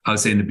I would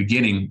say in the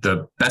beginning,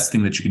 the best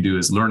thing that you can do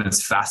is learn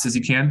as fast as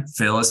you can,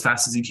 fail as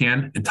fast as you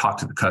can, and talk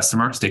to the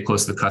customer, stay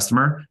close to the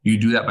customer. You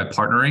do that by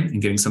partnering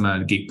and getting someone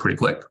out of the gate pretty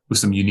quick with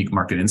some unique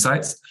market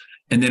insights.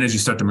 And then as you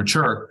start to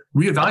mature,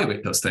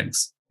 reevaluate those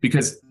things,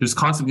 because there's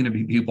constantly going to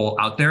be people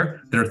out there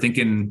that are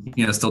thinking,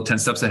 still 10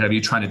 steps ahead of you,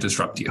 trying to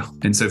disrupt you.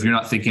 And so if you're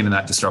not thinking in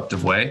that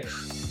disruptive way,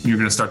 you're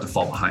going to start to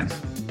fall behind.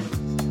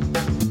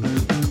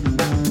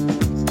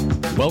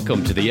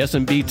 Welcome to the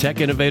SMB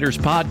Tech Innovators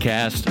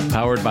Podcast,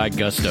 powered by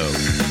Gusto.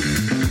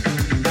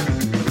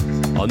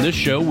 On this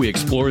show, we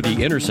explore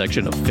the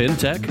intersection of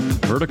fintech,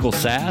 vertical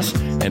SaaS,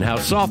 and how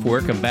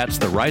software combats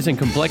the rising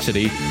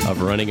complexity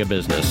of running a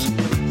business.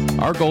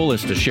 Our goal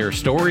is to share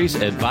stories,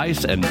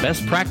 advice, and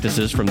best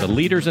practices from the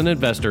leaders and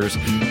investors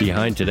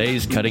behind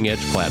today's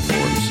cutting-edge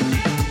platforms.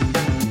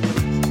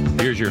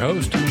 Here's your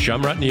host,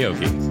 Shamrat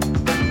Nioki.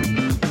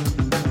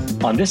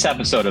 On this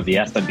episode of the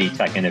SMB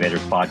Tech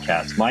Innovators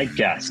Podcast, my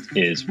guest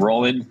is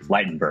Roland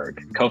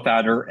Ligtenberg,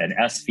 co-founder and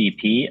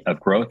SVP of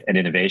Growth and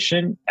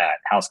Innovation at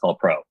Housecall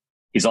Pro.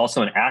 He's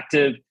also an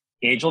active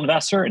angel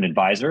investor and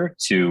advisor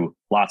to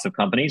lots of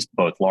companies,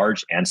 both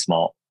large and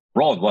small.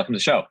 Roland, welcome to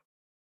the show.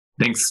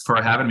 Thanks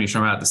for having me,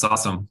 Shamrat. That's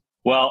awesome.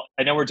 Well,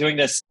 I know we're doing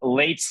this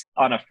late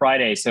on a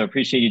Friday, so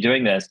appreciate you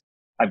doing this.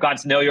 I've gotten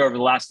to know you over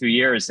the last few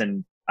years,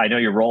 and I know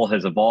your role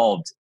has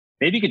evolved.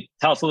 Maybe you could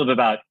tell us a little bit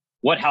about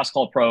what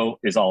Housecall Pro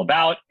is all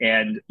about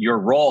and your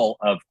role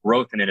of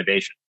growth and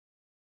innovation.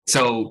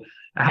 So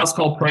at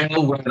Housecall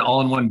Pro, we're an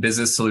all-in-one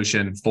business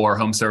solution for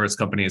home service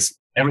companies.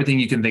 Everything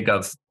you can think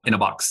of in a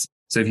box.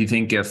 So if you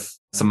think if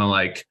someone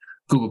like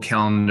Google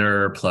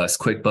Calendar plus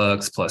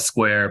QuickBooks plus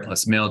Square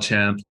plus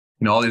MailChimp,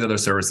 all these other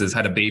services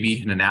had a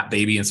baby and an app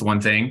baby into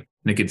one thing,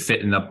 and it could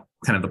fit in the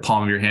kind of the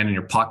palm of your hand in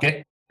your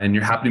pocket, and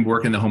you're happy to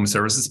work in the home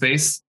services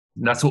space.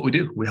 That's what we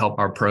do. We help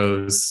our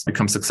pros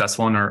become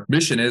successful, and our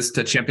mission is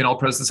to champion all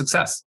pros to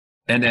success.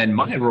 And then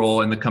my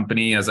role in the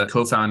company as a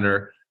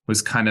co-founder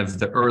was kind of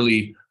the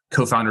early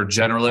co-founder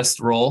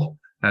generalist role,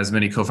 as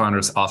many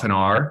co-founders often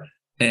are.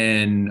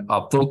 And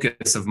a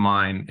focus of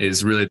mine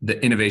is really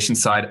the innovation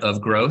side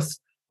of growth.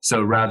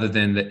 So rather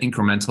than the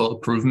incremental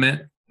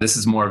improvement, this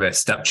is more of a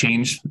step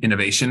change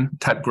innovation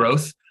type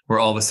growth, where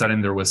all of a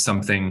sudden there was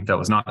something that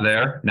was not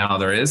there. Now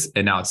there is,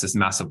 and now it's this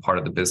massive part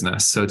of the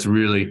business. So it's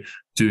really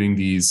doing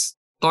these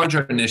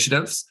larger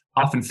initiatives,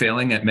 often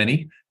failing at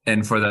many.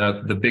 And for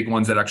the big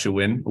ones that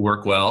actually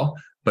work well.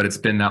 But it's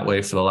been that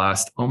way for the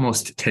last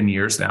almost 10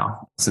 years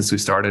now, since we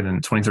started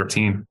in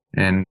 2013.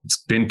 And it's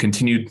been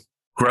continued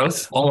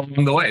growth all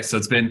along the way. So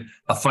it's been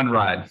a fun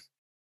ride.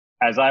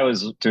 As I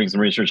was doing some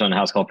research on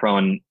Housecall Pro,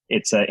 and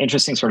it's an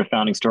interesting sort of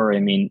founding story. I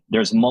mean,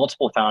 there's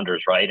multiple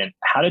founders, right? And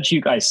how did you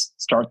guys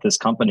start this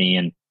company,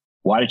 and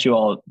why did you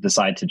all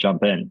decide to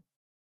jump in?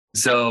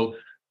 So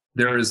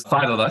there's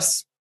 5 of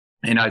us,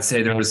 and I'd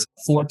say there was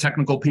 4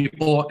 technical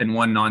people and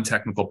 1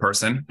 non-technical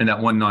person. And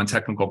that 1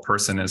 non-technical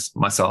person is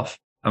myself.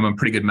 I'm a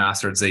pretty good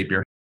master at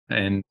Zapier.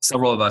 And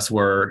several of us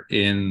were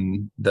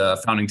in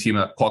the founding team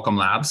at Qualcomm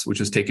Labs, which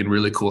was taking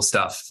really cool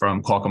stuff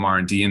from Qualcomm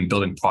R&D and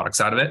building products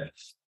out of it.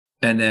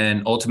 And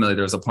then ultimately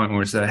there was a point where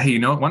we said, hey,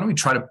 why don't we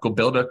try to go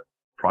build a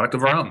product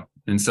of our own?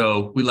 And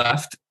so we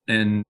left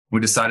and we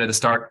decided to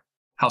start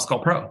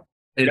Housecall Pro.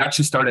 It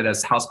actually started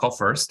as Housecall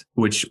First,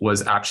 which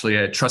was actually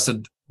a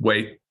trusted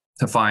way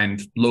to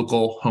find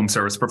local home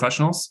service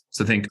professionals.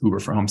 So think Uber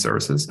for home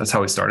services. That's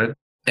how we started.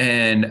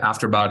 And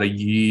after about a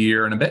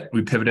year and a bit,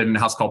 we pivoted into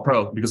Housecall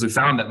Pro because we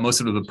found that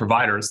most of the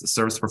providers, the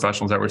service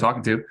professionals that we're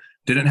talking to,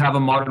 didn't have a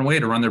modern way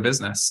to run their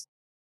business.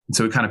 And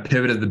so we kind of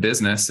pivoted the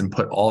business and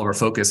put all of our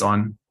focus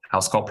on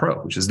Housecall Pro,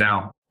 which is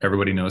now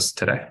everybody knows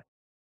today.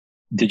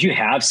 Did you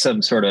have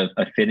some sort of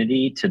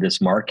affinity to this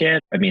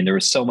market? I mean, there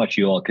was so much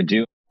you all could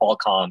do.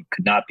 Qualcomm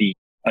could not be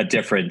a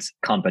different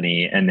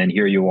company. And then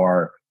here you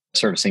are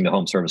servicing the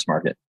home service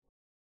market.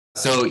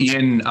 So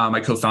Ian, my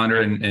co-founder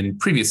and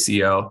previous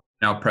CEO,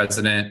 now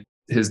president,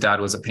 his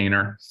dad was a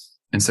painter.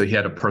 And so he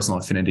had a personal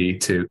affinity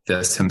to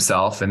this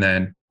himself. And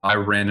then I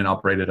ran and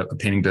operated a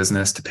painting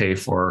business to pay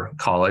for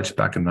college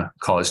back in the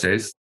college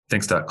days,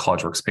 thanks to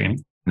CollegeWorks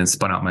Painting. And then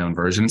spun out my own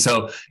version.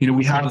 So,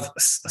 we have a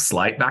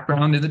slight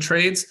background in the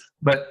trades,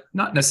 but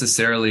not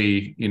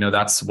necessarily,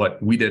 that's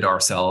what we did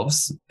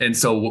ourselves. And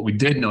so what we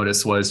did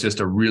notice was just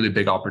a really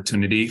big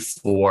opportunity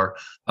for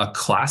a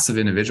class of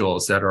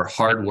individuals that are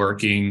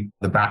hardworking,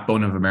 the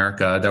backbone of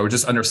America, that were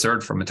just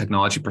underserved from a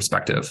technology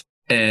perspective.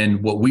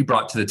 And what we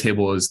brought to the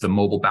table is the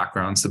mobile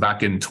background. So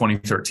back in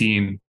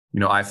 2013,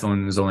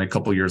 iPhone was only a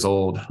couple years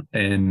old.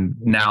 And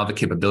now the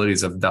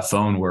capabilities of that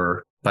phone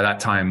were, by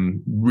that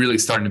time, really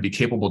starting to be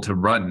capable to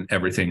run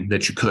everything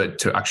that you could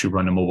to actually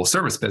run a mobile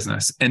service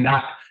business. And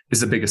that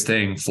is the biggest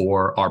thing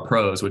for our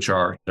pros, which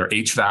are their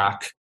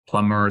HVAC,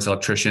 plumbers,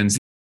 electricians.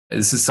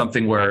 This is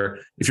something where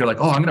if you're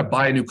like, oh, I'm going to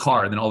buy a new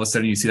car, and then all of a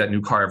sudden you see that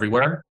new car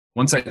everywhere.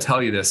 Once I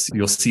tell you this,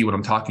 you'll see what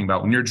I'm talking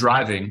about. When you're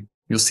driving,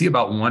 you'll see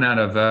about 1 out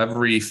of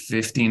every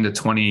 15 to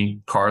 20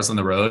 cars on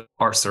the road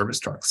are service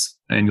trucks.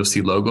 And you'll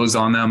see logos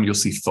on them. You'll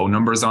see phone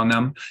numbers on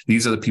them.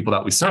 These are the people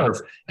that we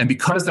serve. And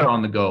because they're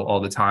on the go all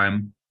the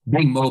time,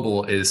 being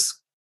mobile is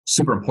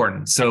super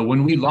important. So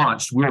when we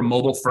launched, we were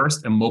mobile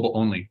first and mobile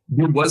only.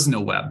 There was no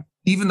web,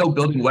 even though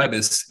building web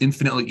is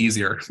infinitely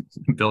easier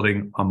than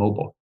building on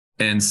mobile.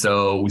 And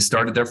so we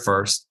started there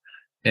first.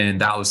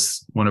 And that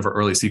was one of our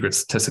early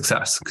secrets to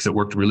success because it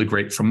worked really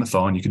great from the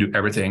phone. You could do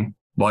everything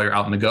while you're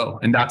out on the go.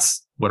 And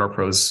that's what our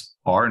pros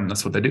are. And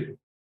that's what they do.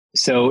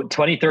 So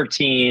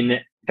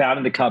 2013,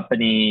 founded the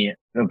company,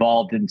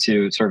 evolved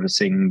into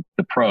servicing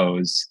the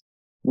pros.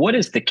 What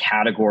is the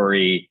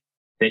category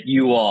that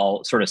you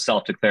all sort of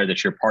self-declare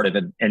that you're part of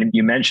it? And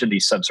you mentioned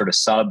these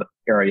sub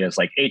areas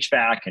like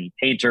HVAC and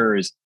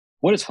painters.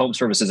 What does home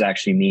services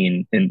actually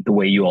mean in the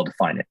way you all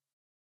define it?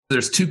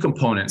 There's two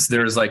components.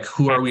 There's like,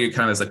 who are we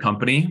kind of as a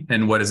company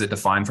and what does it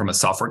define from a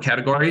software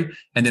category?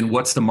 And then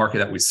what's the market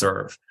that we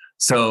serve?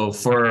 So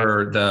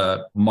for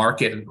the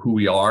market, who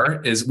we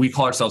are is we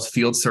call ourselves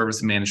field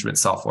service management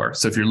software.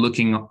 So if you're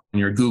looking and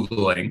you're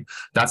Googling,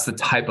 that's the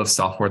type of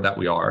software that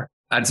we are.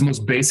 At its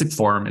most basic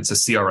form, it's a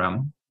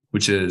CRM,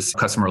 which is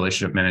customer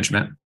relationship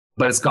management,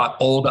 but it's got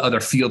all the other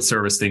field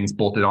service things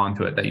bolted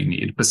onto it that you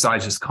need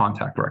besides just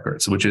contact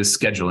records, which is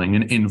scheduling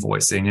and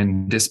invoicing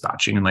and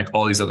dispatching and like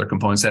all these other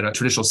components that a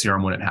traditional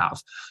CRM wouldn't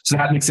have. So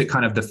that makes it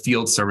kind of the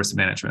field service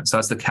management. So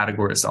that's the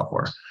category of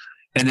software.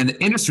 And then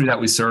the industry that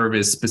we serve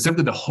is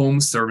specifically the home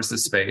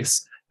services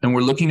space. And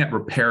we're looking at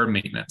repair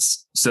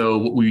maintenance. So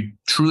what we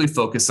truly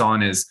focus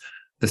on is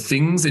the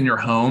things in your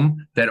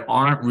home that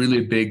aren't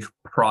really big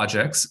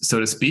projects,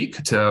 so to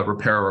speak, to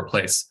repair or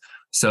replace.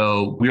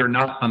 So we are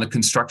not on the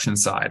construction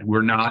side.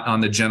 We're not on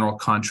the general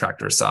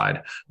contractor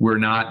side. We're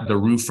not the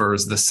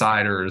roofers, the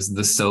siders,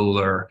 the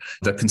solar,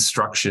 the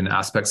construction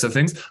aspects of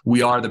things.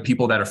 We are the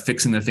people that are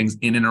fixing the things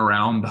in and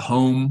around the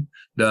home,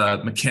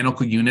 the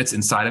mechanical units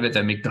inside of it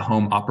that make the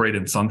home operate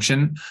and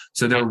function.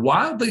 So there are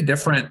wildly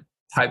different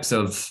types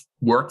of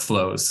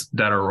workflows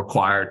that are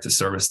required to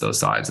service those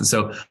sides. And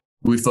so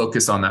we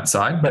focus on that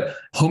side, but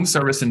home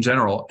service in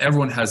general,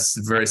 everyone has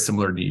very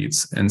similar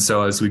needs. And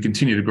so as we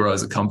continue to grow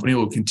as a company,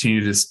 we'll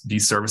continue to be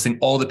servicing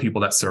all the people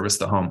that service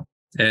the home.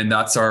 And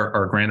that's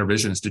our grander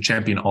vision, is to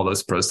champion all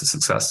those pros to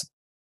success.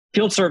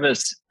 Field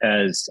service,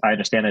 as I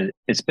understand it,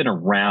 it's been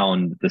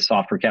around the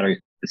software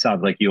category. It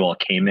sounds like you all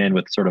came in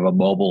with sort of a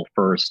mobile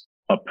first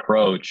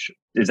approach.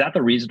 Is that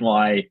the reason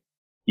why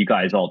you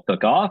guys all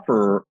took off?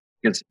 Or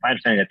because my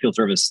understanding that field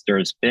service,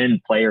 there's been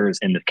players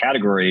in the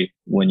category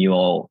when you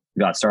all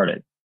got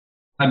started.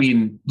 I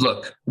mean,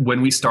 look,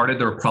 when we started,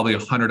 there were probably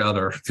 100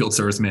 other field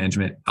service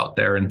management out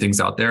there and things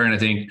out there. And I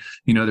think,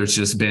 there's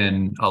just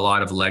been a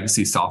lot of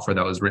legacy software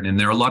that was written in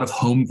there, a lot of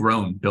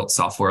homegrown built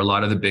software. A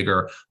lot of the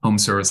bigger home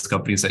service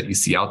companies that you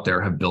see out there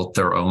have built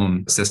their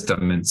own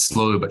system, and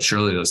slowly but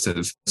surely those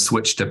have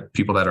switched to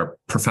people that are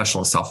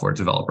professional software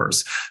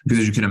developers. Because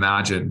as you can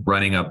imagine,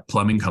 running a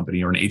plumbing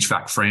company or an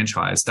HVAC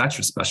franchise, that's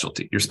your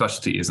specialty. Your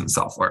specialty isn't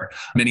software.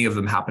 Many of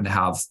them happen to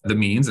have the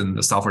means and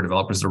the software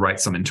developers to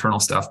write some internal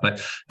stuff,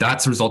 but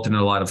that's resulted in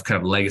a lot of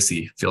kind of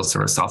legacy field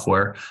service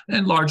software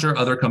and larger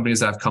other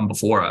companies that have come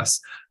before us.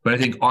 But I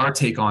think our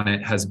take on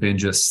it has been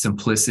just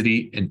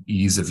simplicity and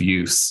ease of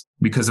use,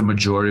 because a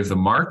majority of the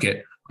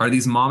market are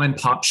these mom and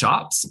pop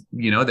shops.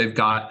 They've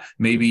got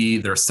maybe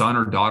their son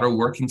or daughter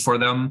working for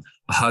them,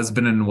 a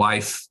husband and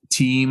wife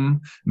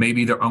team.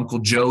 Maybe their Uncle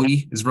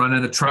Joey is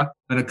running a truck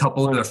and a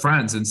couple of their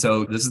friends. And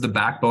so this is the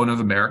backbone of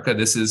America.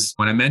 This is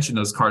when I mentioned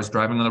those cars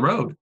driving on the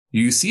road.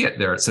 You see it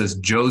there. It says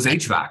Joe's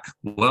HVAC.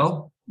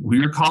 Well, we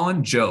were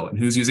calling Joe. And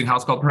who's using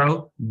House Call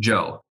Pro?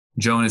 Joe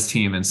and his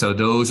team. And so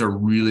those are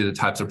really the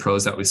types of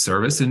pros that we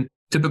service. And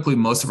typically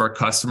most of our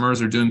customers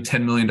are doing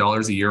 $10 million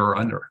a year or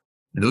under.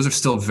 And those are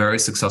still very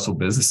successful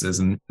businesses.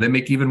 And they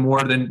make even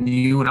more than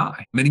you and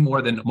I, many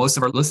more than most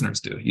of our listeners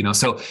do.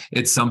 So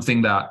it's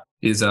something that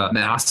is a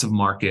massive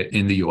market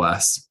in the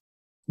US.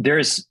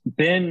 There's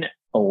been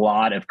a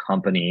lot of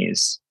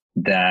companies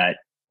that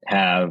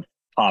have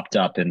popped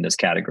up in this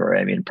category.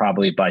 I mean,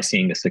 probably by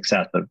seeing the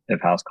success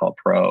of House Call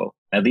Pro,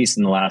 at least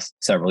in the last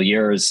several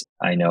years.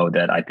 I know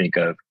that I think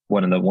of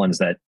one of the ones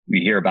that we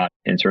hear about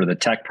in sort of the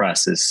tech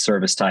press is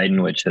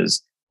ServiceTitan, which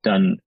has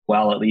done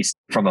well, at least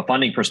from a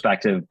funding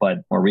perspective, but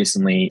more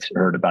recently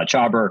heard about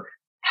Jobber.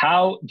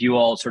 How do you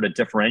all sort of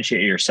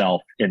differentiate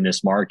yourself in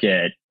this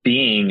market,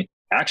 being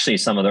actually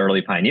some of the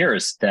early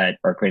pioneers that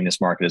are creating this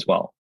market as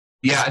well?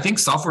 Yeah, I think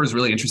software is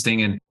really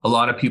interesting. And a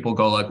lot of people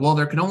go like, well,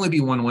 there can only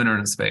be one winner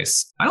in a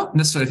space. I don't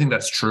necessarily think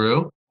that's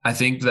true. I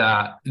think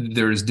that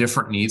there's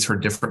different needs for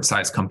different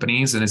size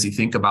companies. And as you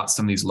think about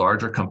some of these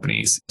larger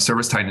companies,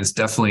 ServiceTitan is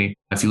definitely,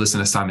 if you listen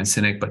to Simon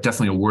Sinek, but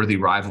definitely a worthy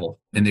rival.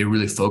 And they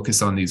really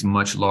focus on these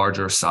much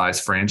larger size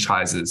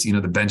franchises,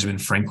 the Benjamin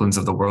Franklins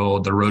of the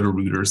world, the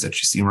Roto-Rooters that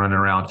you see running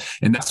around.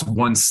 And that's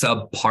one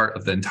sub part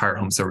of the entire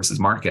home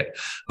services market.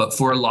 But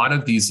for a lot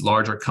of these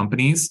larger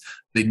companies,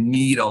 they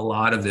need a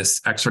lot of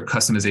this extra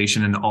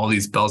customization and all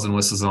these bells and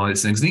whistles and all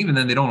these things. And even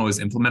then, they don't always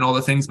implement all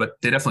the things,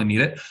 but they definitely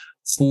need it.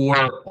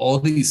 For all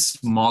these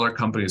smaller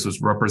companies, which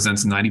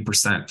represents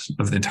 90%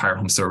 of the entire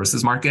home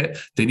services market,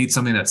 they need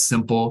something that's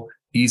simple,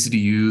 easy to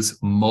use,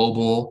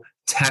 mobile,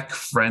 tech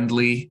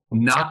friendly,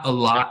 not a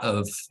lot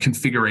of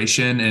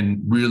configuration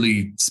and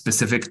really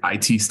specific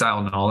IT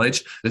style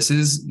knowledge. This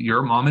is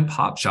your mom and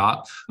pop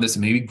shop that's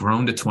maybe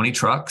grown to 20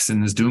 trucks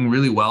and is doing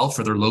really well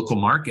for their local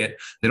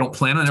market. They don't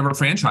plan on ever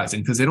franchising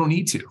because they don't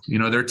need to.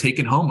 They're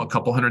taking home a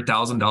couple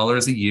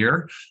 $100,000 a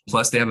year.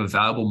 Plus they have a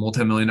valuable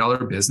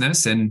multi-million-dollar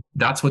business. And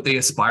that's what they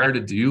aspire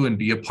to do and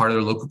be a part of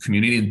their local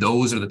community. And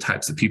those are the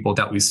types of people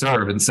that we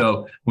serve. And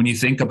so when you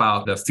think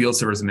about the field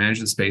service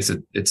management space,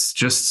 it's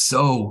just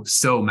so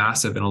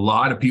massive. And a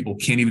lot of people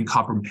can't even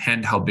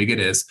comprehend how big it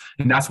is.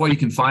 And that's why you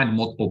can find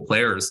multiple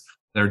players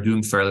that are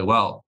doing fairly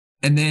well.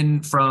 And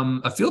then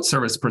from a field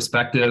service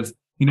perspective,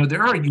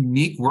 there are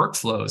unique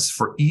workflows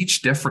for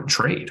each different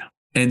trade.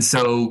 And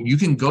so you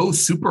can go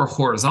super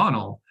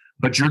horizontal,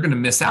 but you're going to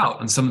miss out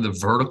on some of the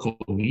vertical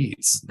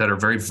needs that are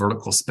very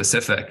vertical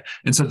specific.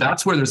 And so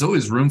that's where there's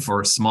always room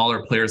for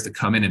smaller players to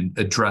come in and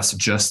address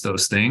just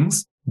those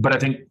things. But I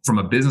think from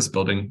a business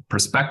building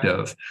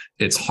perspective,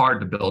 it's hard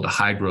to build a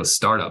high growth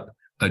startup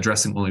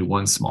addressing only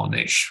one small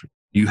niche.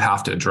 You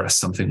have to address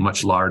something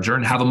much larger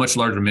and have a much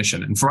larger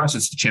mission. And for us,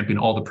 it's to champion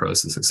all the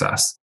pros to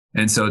success.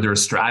 And so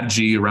there's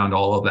strategy around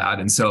all of that.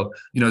 And so,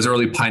 as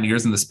early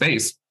pioneers in the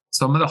space,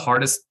 some of the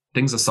hardest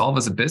things to solve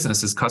as a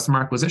business is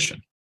customer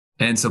acquisition.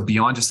 And so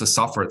beyond just the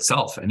software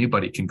itself,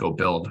 anybody can go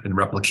build and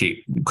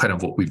replicate kind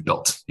of what we've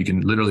built. You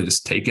can literally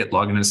just take it,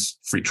 log in as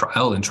free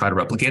trial and try to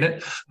replicate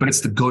it. But it's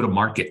the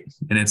go-to-market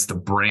and it's the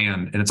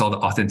brand and it's all the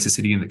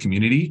authenticity in the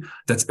community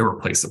that's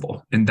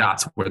irreplaceable. And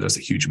that's where there's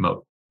a huge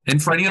moat.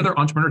 And for any other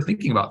entrepreneur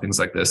thinking about things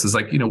like this is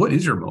like, what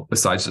is your moat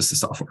besides just the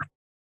software?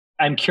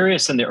 I'm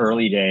curious, in the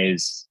early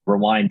days,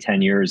 rewind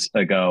 10 years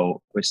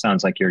ago, which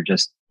sounds like you're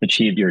just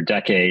achieved your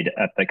decade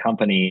at the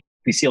company.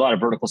 We see a lot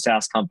of vertical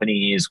SaaS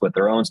companies with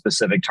their own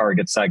specific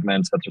target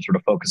segments that they're sort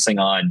of focusing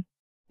on.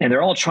 And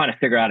they're all trying to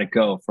figure out how to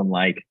go from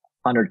like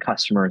 100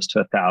 customers to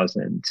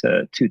 1,000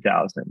 to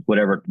 2,000,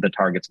 whatever the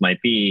targets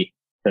might be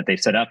that they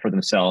set up for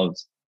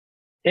themselves.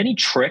 Any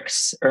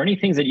tricks or any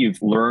things that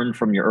you've learned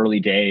from your early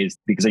days?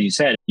 Because as you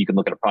said, you can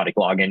look at a product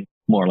login,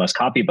 more or less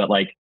copy, but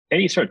like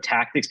any sort of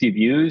tactics you've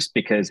used?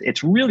 Because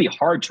it's really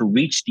hard to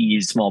reach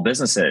these small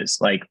businesses.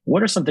 Like,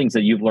 what are some things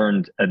that you've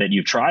learned that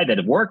you've tried that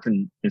have worked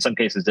and in some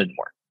cases didn't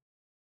work?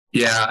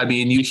 Yeah, I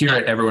mean, you hear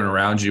it everyone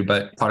around you,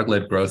 but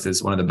product-led growth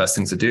is one of the best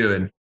things to do.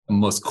 And the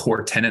most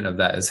core tenet of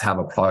that is have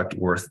a product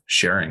worth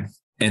sharing.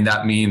 And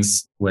that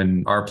means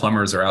when our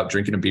plumbers are out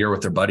drinking a beer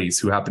with their buddies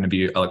who happen to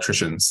be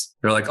electricians,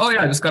 they're like, oh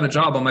yeah, I just got a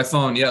job on my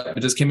phone. Yeah, it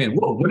just came in.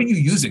 Whoa, what are you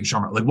using,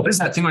 Sharma? Like, what is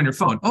that thing on your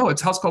phone? Oh, it's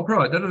House Call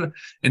Pro. Da, da, da.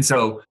 And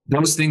so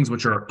those things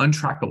which are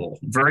untrackable,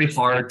 very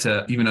hard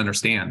to even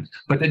understand,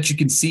 but that you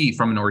can see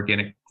from an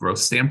organic growth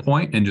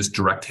standpoint and just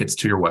direct hits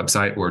to your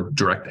website or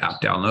direct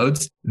app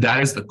downloads, that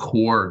is the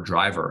core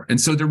driver.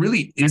 And so there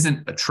really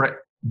isn't a trick,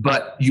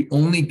 but you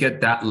only get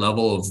that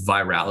level of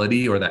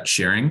virality or that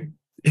sharing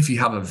if you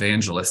have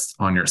evangelists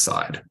on your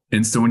side.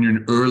 And so when you're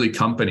an early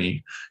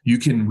company, you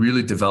can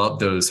really develop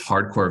those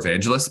hardcore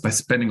evangelists by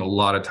spending a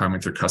lot of time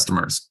with your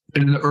customers.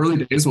 And in the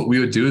early days, what we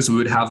would do is we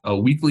would have a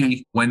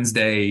weekly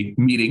Wednesday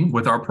meeting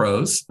with our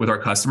pros, with our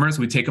customers.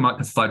 We'd take them out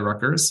to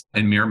Fuddruckers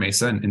and Mira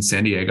Mesa in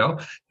San Diego,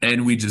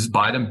 and we just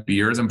buy them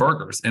beers and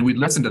burgers. And we'd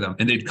listen to them.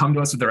 And they'd come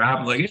to us with their app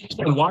and like, hey,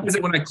 why is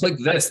it when I click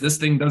this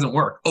thing doesn't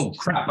work? Oh,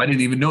 crap, I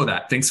didn't even know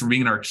that. Thanks for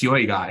being our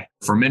QA guy.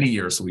 For many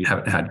years, we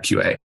haven't had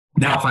QA.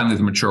 Now, finally, as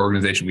a mature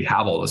organization, we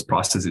have all those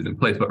processes in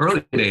place. But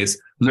early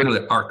days,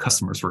 literally our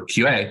customers were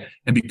QA.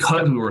 And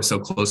because we were so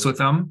close with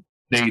them,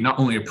 they not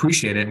only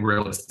appreciate it and were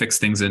able to fix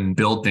things and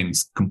build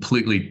things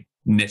completely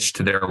niche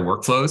to their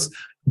workflows,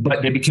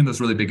 but they became those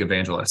really big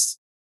evangelists.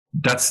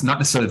 That's not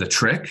necessarily the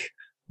trick,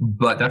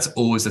 but that's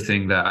always the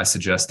thing that I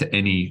suggest to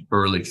any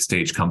early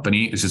stage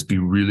company is just be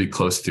really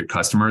close to your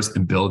customers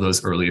and build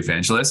those early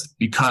evangelists.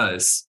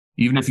 Because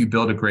even if you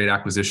build a great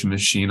acquisition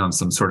machine on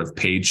some sort of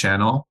paid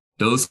channel,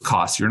 those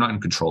costs you're not in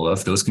control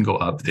of. Those can go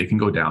up, they can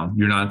go down.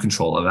 You're not in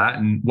control of that.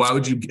 And why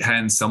would you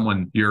hand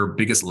someone your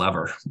biggest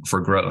lever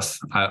for growth?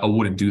 I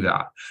wouldn't do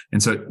that.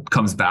 And so it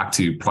comes back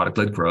to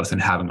product-led growth and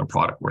having a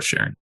product worth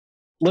sharing.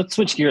 Let's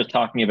switch gears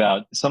talking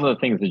about some of the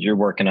things that you're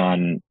working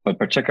on, but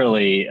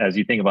particularly as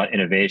you think about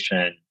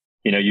innovation,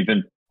 you've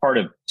been part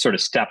of sort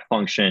of step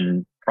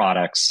function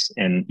products.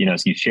 And,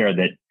 as you shared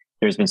that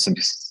there's been some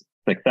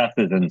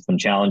successes and some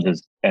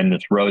challenges and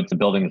this road to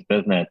building this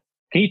business.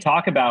 Can you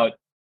talk about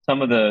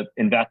some of the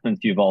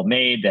investments you've all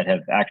made that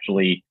have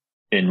actually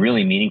been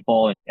really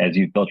meaningful as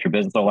you've built your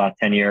business over the last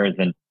 10 years?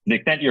 And to the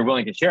extent you're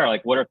willing to share,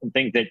 like, what are some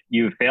things that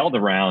you failed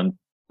around,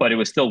 but it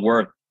was still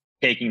worth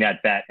taking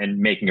that bet and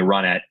making a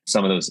run at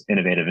some of those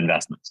innovative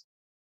investments?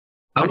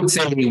 I would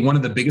say one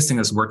of the biggest things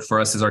that's worked for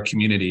us is our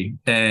community.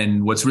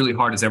 And what's really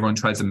hard is everyone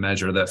tries to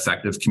measure the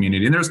effect of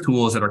community. And there's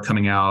tools that are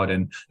coming out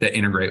and that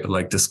integrate with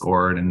like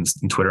Discord and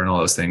Twitter and all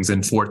those things.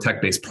 And for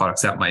tech-based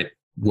products, that might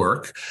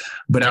work.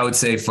 But I would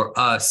say for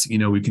us,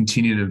 we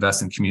continue to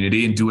invest in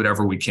community and do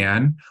whatever we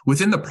can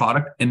within the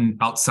product and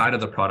outside of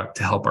the product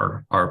to help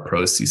our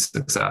pros see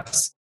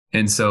success.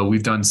 And so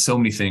we've done so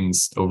many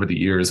things over the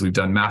years. We've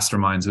done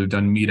masterminds, we've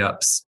done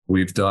meetups,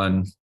 we've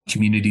done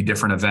community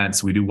different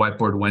events. We do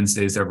whiteboard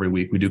Wednesdays every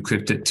week. We do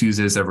Quick Tip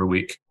Tuesdays every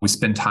week. We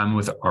spend time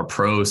with our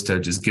pros to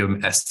just give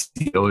them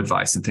SEO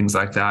advice and things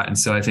like that. And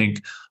so I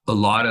think a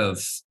lot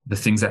of the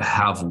things that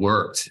have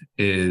worked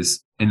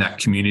is in that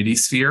community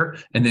sphere,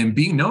 and then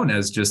being known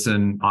as just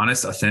an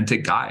honest,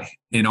 authentic guy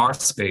in our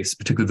space,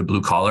 particularly the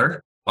blue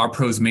collar. Our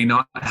pros may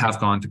not have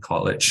gone to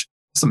college.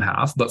 Some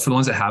have, but for the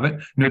ones that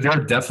haven't, they're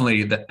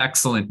definitely the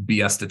excellent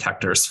BS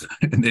detectors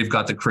and they've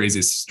got the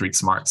craziest street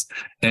smarts.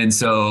 And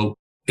so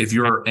if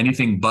you're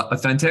anything but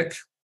authentic,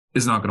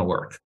 it's not going to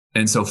work.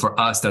 And so for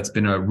us, that's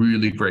been a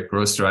really great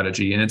growth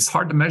strategy. And it's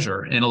hard to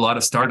measure. In a lot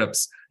of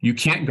startups, you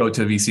can't go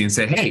to a VC and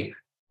say, hey,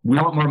 we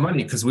want more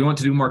money because we want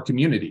to do more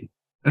community.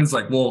 And it's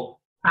like, well,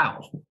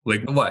 how?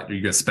 Like what? Are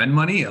you going to spend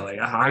money? Like,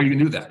 how are you going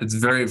to do that? It's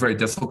very, very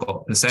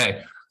difficult to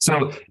say.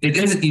 So it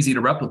isn't easy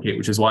to replicate,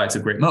 which is why it's a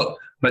great moat.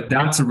 But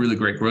that's a really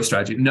great growth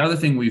strategy. Another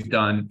thing we've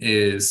done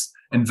is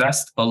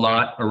invest a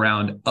lot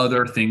around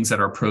other things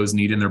that our pros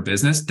need in their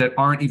business that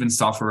aren't even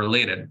software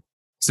related.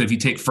 So if you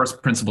take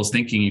first principles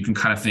thinking, you can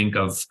kind of think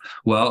of,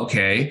 well,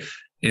 okay,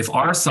 if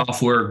our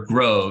software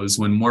grows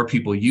when more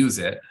people use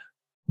it,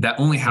 that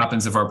only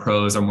happens if our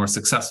pros are more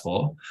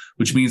successful,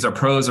 which means our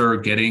pros are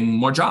getting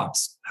more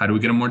jobs. How do we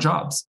get them more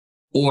jobs?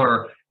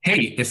 Or,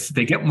 hey, if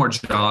they get more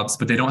jobs,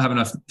 but they don't have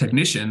enough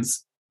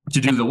technicians to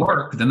do the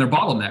work, then they're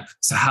bottlenecked.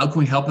 So how can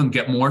we help them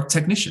get more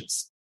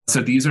technicians? So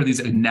these are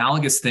these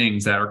analogous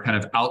things that are kind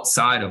of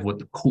outside of what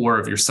the core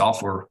of your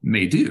software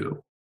may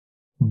do,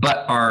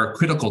 but are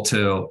critical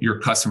to your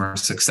customer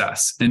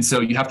success. And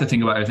so you have to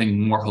think about everything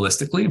more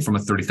holistically and from a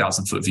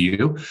 30,000 foot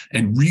view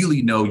and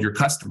really know your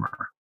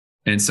customer.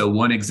 And so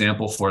one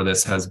example for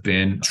this has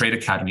been Trade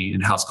Academy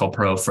and House Call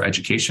Pro for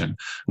education,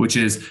 which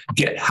is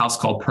get House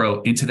Call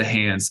Pro into the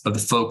hands of the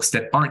folks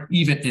that aren't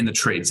even in the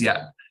trades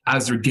yet.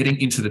 As they're getting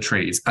into the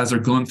trades, as they're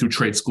going through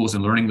trade schools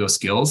and learning those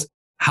skills,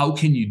 how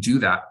can you do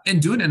that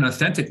and do it in an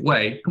authentic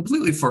way,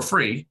 completely for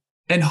free,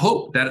 and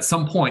hope that at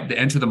some point they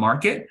enter the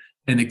market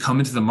and they come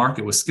into the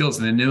market with skills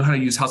and they know how to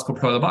use House Call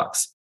Pro out of the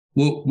box?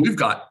 Well, we've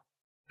got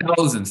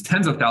thousands,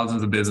 tens of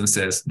thousands of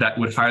businesses that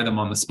would hire them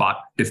on the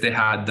spot if they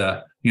had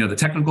the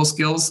technical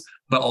skills,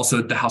 but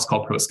also the House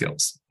Call Pro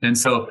skills. And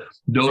so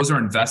those are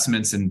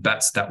investments and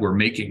bets that we're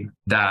making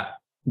that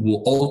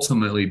will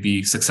ultimately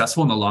be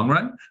successful in the long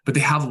run, but they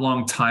have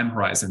long time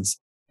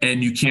horizons.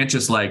 And you can't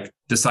just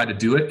decide to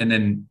do it and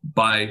then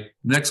by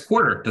next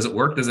quarter, does it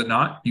work? Does it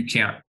not? You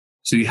can't.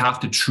 So you have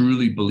to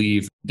truly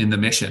believe in the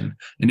mission.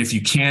 And if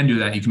you can do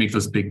that, you can make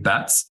those big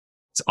bets.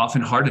 It's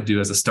often hard to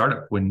do as a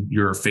startup when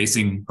you're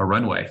facing a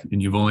runway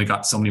and you've only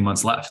got so many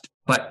months left.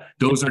 But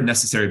those are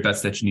necessary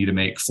bets that you need to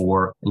make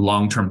for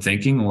long-term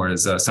thinking, or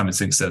as Simon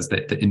Sinek says,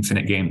 the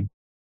infinite game.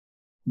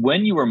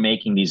 When you were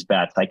making these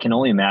bets, I can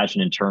only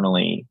imagine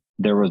internally,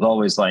 there was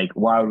always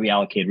why would we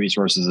allocate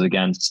resources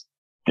against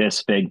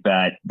this big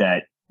bet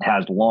that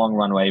has long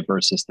runway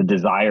versus the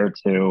desire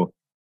to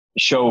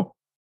show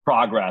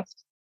progress,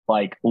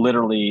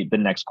 literally the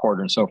next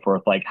quarter and so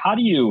forth? How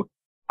do you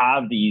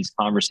have these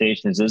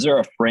conversations? Is there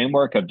a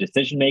framework of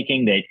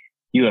decision-making that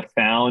you have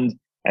found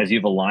as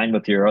you've aligned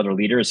with your other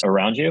leaders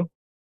around you?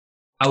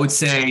 I would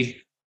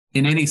say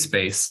in any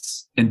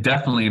space, and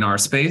definitely in our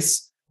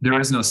space, there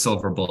is no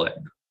silver bullet.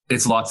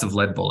 It's lots of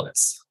lead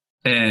bullets.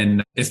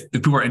 And if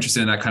people are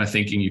interested in that kind of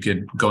thinking, you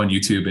could go on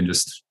YouTube and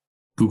just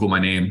Google my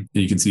name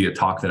and you can see a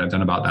talk that I've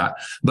done about that.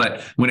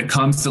 But when it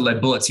comes to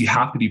lead bullets, you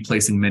have to be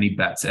placing many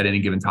bets at any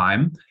given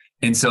time.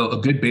 And so a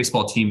good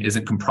baseball team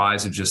isn't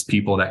comprised of just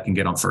people that can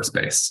get on first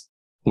base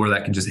or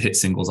that can just hit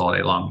singles all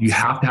day long. You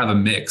have to have a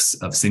mix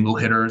of single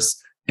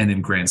hitters and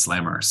then grand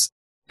slammers.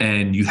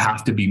 And you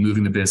have to be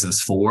moving the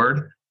business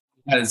forward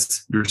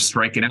as you're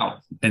striking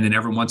out. And then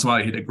every once in a while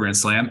you hit a grand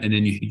slam and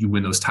then you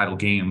win those title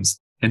games.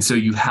 And so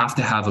you have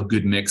to have a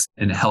good mix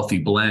and a healthy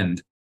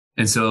blend.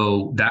 And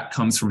so that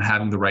comes from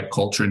having the right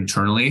culture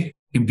internally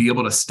and be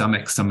able to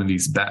stomach some of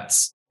these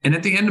bets. And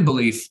at the end of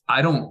belief,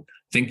 I don't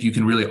think you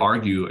can really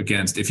argue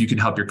against if you can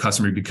help your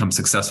customer become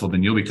successful,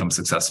 then you'll become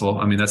successful.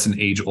 I mean, that's an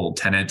age-old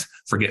tenet.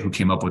 Forget who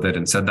came up with it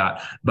and said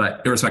that.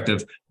 But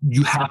irrespective,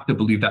 you have to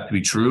believe that to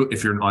be true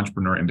if you're an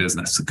entrepreneur in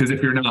business. Because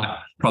if you're not,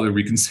 probably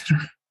reconsider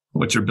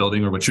what you're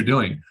building or what you're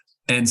doing.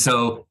 And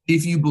so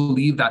if you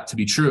believe that to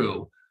be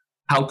true,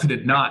 how could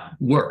it not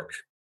work?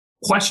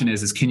 Question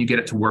is can you get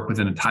it to work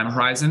within a time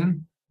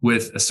horizon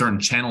with a certain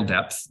channel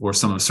depth or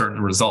some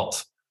certain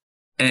result?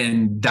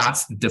 And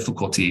that's the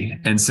difficulty.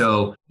 And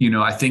so,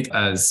 I think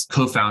as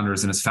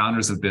co-founders and as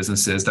founders of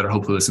businesses that are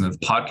hopefully listening to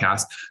the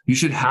podcast, you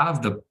should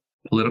have the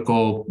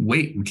political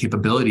weight and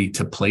capability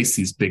to place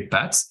these big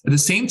bets at the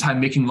same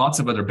time, making lots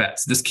of other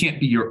bets. This can't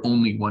be your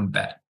only one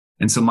bet.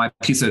 And so my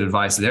piece of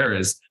advice there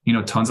is,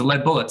 tons of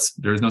lead bullets.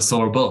 There is no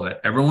silver bullet.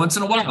 Every once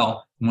in a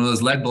while, one of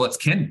those lead bullets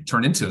can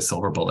turn into a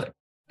silver bullet.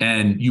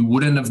 And you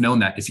wouldn't have known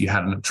that if you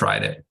hadn't have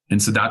tried it.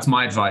 And so that's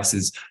my advice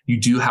is you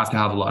do have to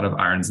have a lot of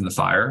irons in the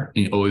fire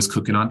and you're always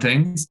cooking on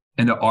things.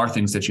 And there are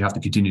things that you have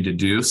to continue to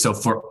do. So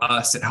for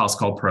us at House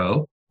Call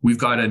Pro, we've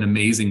got an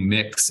amazing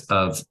mix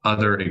of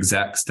other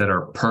execs that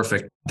are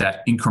perfect,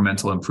 that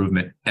incremental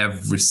improvement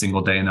every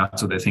single day. And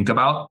that's what they think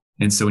about.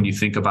 And so when you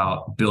think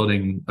about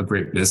building a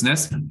great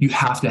business, you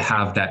have to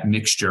have that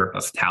mixture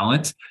of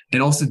talent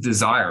and also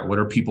desire. What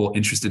are people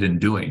interested in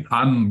doing?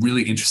 I'm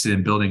really interested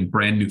in building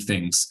brand new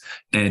things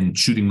and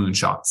shooting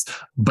moonshots.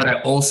 But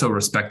I also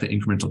respect the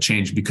incremental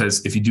change,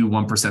 because if you do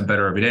 1%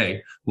 better every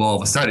day, well, all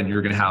of a sudden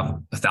you're going to have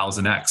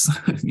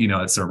 1,000x,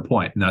 at a certain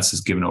point, and that's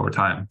just given over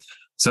time.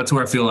 So that's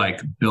where I feel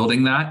like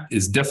building that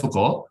is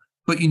difficult,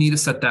 but you need to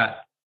set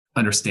that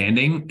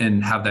understanding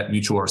and have that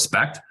mutual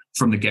respect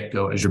from the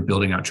get-go as you're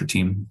building out your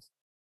team.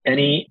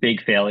 Any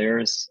big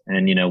failures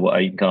and,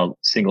 what you call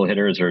single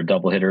hitters or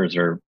double hitters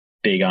or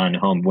big on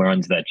home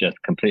runs that just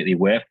completely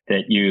whiffed,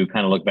 that you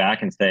kind of look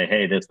back and say,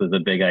 hey, this was a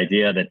big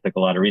idea that took a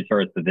lot of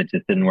resources that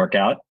just didn't work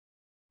out?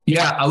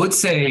 Yeah, I would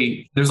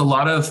say there's a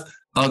lot of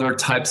other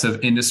types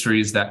of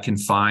industries that can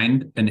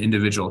find an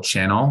individual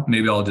channel.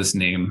 Maybe I'll just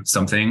name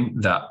something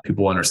that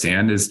people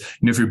understand is,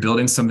 if you're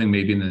building something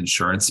maybe in the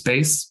insurance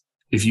space,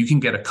 if you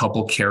can get a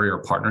couple carrier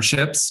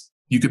partnerships,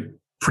 you could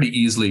pretty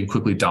easily and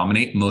quickly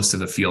dominate most of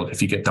the field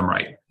if you get them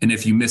right. And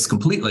if you miss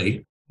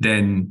completely,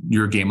 then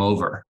you're game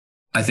over.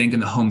 I think in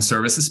the home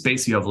services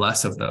space, you have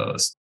less of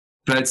those.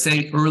 But I'd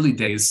say early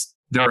days,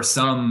 there are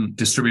some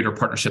distributor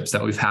partnerships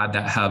that we've had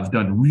that have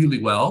done really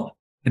well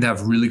and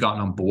have really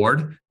gotten on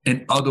board,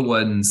 and other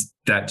ones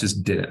that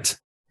just didn't.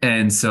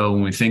 And so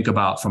when we think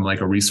about from like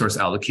a resource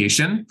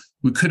allocation,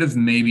 we could have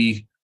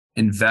maybe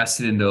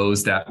invested in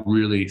those that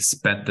really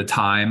spent the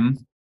time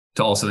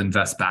to also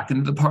invest back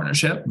into the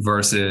partnership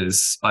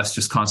versus us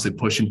just constantly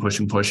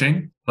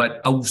pushing. But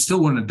I still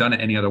wouldn't have done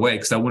it any other way,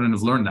 because I wouldn't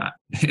have learned that.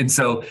 And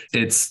so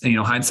it's,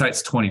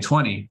 hindsight's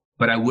 2020.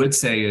 But I would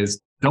say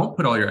is, don't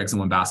put all your eggs in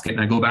one basket. And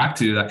I go back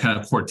to that kind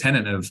of core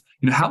tenet of,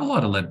 have a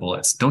lot of lead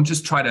bullets. Don't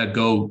just try to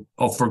go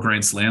for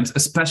grand slams,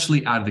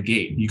 especially out of the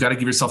gate. You got to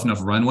give yourself enough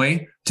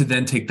runway to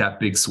then take that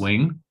big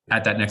swing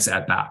at that next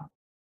at bat.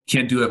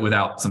 Can't do it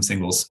without some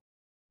singles.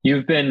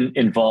 You've been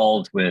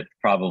involved with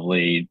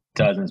probably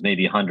dozens,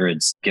 maybe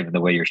hundreds, given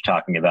the way you're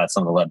talking about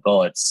some of the lead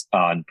bullets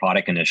on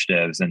product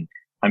initiatives. And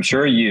I'm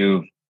sure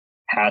you've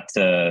had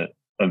to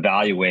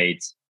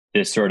evaluate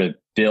this sort of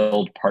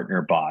build,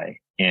 partner, buy.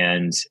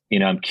 And,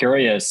 I'm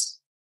curious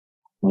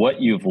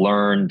what you've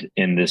learned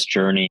in this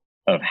journey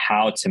of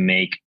how to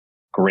make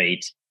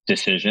great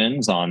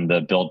decisions on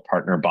the build,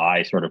 partner,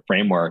 buy sort of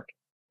framework.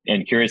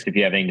 And curious if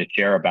you have anything to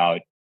share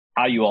about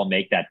how you all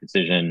make that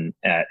decision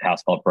at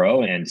House Call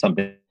Pro and some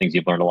things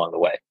you've learned along the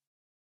way.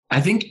 I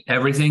think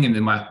everything, and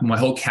then my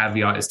whole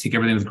caveat is take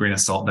everything with a grain of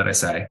salt that I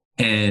say.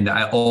 And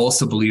I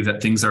also believe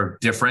that things are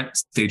different,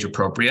 stage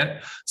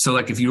appropriate. So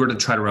like if you were to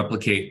try to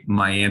replicate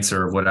my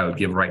answer of what I would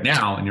give right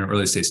now in your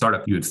early stage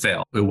startup, you would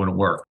fail. It wouldn't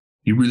work.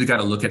 You really got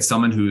to look at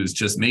someone who's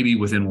just maybe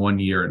within 1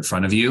 year in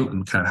front of you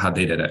and kind of how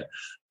they did it.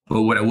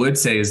 But what I would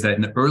say is that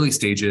in the early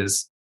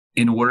stages,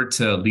 in order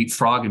to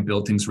leapfrog and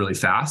build things really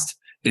fast,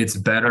 it's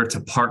better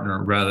to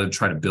partner rather than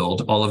try to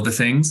build all of the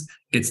things.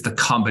 It's the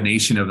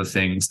combination of the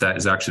things that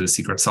is actually the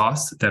secret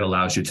sauce that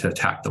allows you to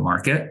attack the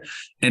market.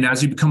 And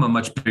as you become a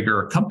much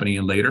bigger company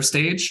in later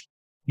stage,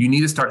 you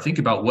need to start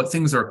thinking about what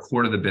things are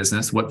core to the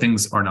business, what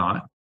things are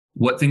not,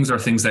 what things are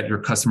things that your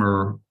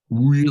customer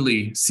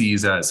really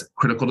sees as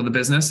critical to the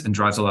business and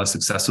drives a lot of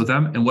success with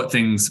them, and what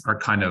things are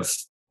kind of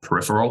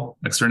peripheral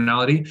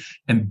externality.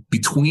 And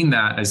between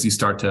that, as you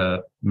start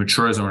to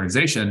mature as an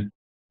organization,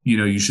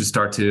 you should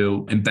start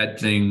to embed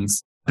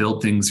things,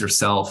 build things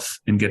yourself,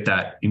 and get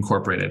that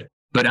incorporated.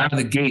 But out of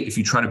the gate, if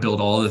you try to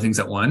build all of the things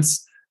at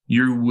once,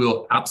 you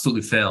will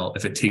absolutely fail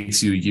if it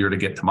takes you a year to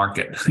get to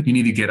market. You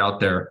need to get out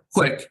there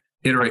quick,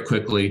 iterate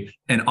quickly.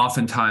 And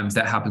oftentimes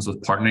that happens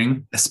with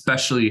partnering,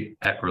 especially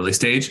at early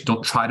stage.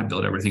 Don't try to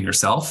build everything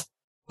yourself.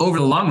 Over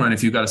the long run,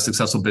 if you've got a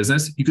successful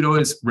business, you could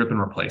always rip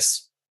and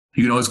replace.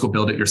 You can always go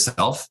build it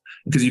yourself,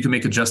 because you can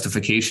make a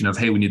justification of,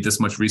 hey, we need this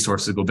much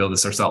resources to go build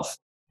this ourselves.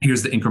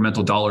 Here's the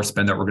incremental dollar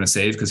spend that we're going to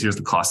save, because here's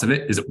the cost of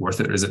it. Is it worth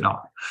it or is it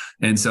not?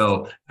 And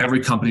so every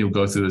company will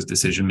go through those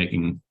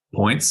decision-making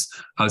points.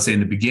 I would say in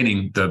the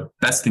beginning, the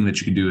best thing that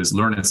you can do is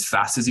learn as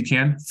fast as you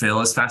can, fail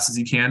as fast as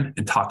you can,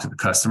 and talk to the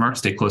customer,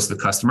 stay close to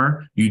the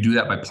customer. You do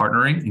that by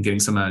partnering and getting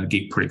someone out of the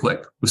gate pretty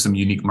quick with some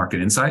unique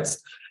market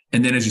insights.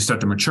 And then as you start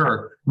to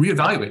mature,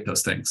 reevaluate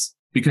those things,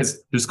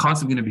 because there's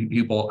constantly going to be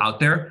people out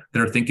there that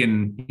are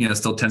thinking,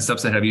 still 10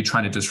 steps ahead of you,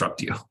 trying to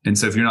disrupt you. And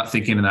so if you're not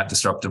thinking in that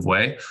disruptive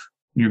way,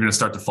 you're going to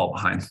start to fall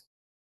behind.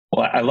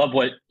 Well, I love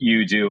what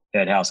you do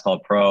at House Call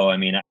Pro. I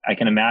mean, I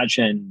can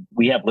imagine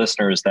we have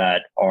listeners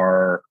that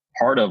are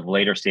part of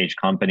later stage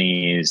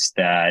companies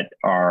that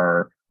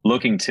are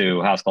looking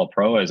to House Call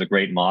Pro as a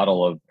great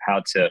model of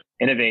how to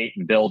innovate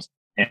and build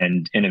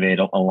and innovate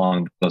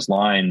along those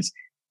lines.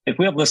 If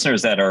we have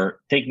listeners that are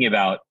thinking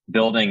about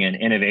building an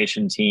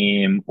innovation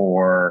team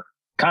or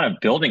kind of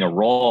building a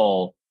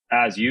role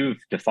as you've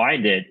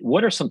defined it,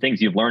 what are some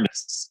things you've learned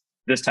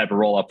this type of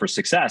roll up for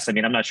success? I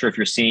mean, I'm not sure if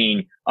you're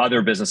seeing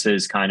other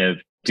businesses kind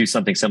of do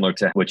something similar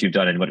to what you've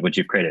done and what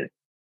you've created.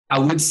 I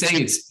would say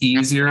it's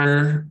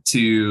easier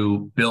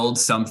to build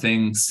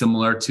something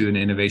similar to an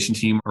innovation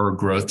team or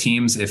growth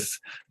teams if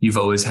you've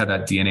always had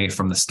that DNA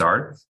from the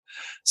start.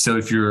 So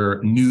if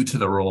you're new to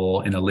the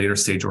role in a later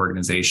stage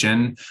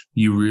organization,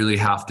 you really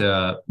have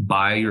to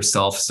buy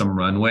yourself some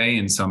runway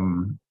and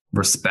some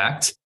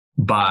respect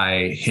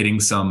by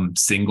hitting some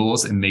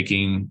singles and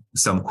making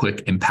some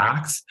quick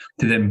impacts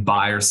to then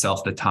buy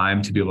yourself the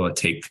time to be able to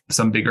take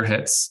some bigger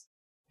hits.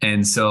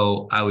 And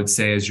so I would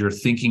say, as you're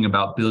thinking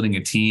about building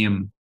a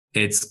team,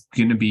 it's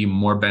going to be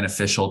more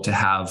beneficial to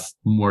have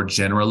more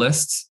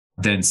generalists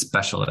than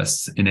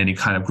specialists in any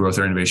kind of growth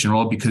or innovation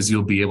role, because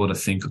you'll be able to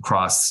think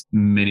across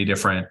many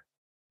different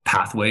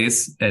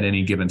pathways at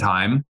any given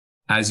time.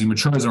 As you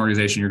mature as an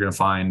organization, you're going to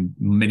find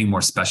many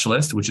more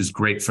specialists, which is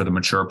great for the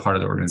mature part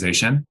of the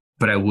organization.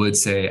 But I would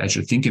say, as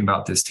you're thinking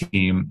about this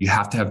team, you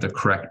have to have the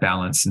correct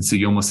balance. And so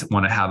you almost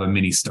want to have a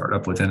mini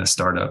startup within a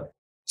startup.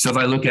 So if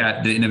I look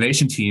at the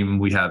innovation team,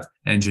 we have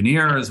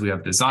engineers, we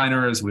have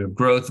designers, we have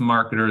growth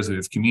marketers, we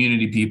have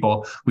community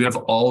people. We have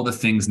all the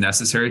things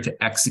necessary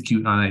to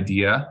execute on an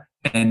idea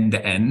end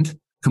to end,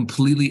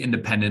 completely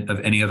independent of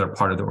any other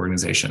part of the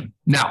organization.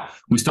 Now,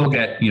 we still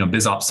get,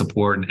 biz ops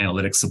support and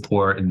analytics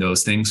support and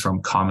those things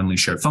from commonly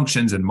shared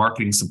functions and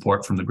marketing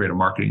support from the greater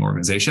marketing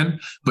organization,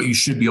 but you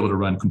should be able to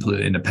run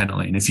completely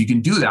independently. And if you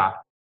can do that,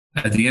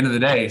 at the end of the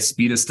day,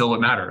 speed is still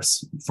what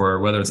matters for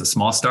whether it's a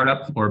small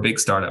startup or a big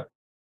startup.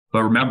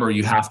 But remember,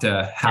 you have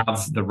to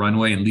have the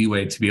runway and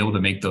leeway to be able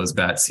to make those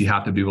bets. You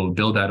have to be able to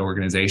build that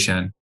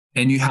organization.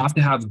 And you have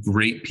to have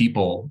great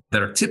people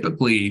that are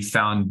typically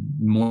found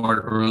more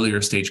earlier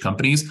stage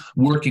companies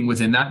working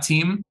within that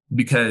team,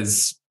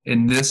 because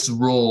in this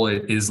role,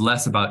 it is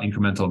less about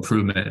incremental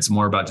improvement. It's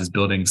more about just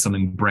building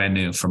something brand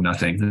new from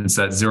nothing. It's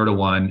that 0 to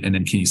 1, and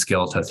then can you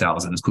scale to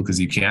 1,000 as quick as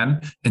you can?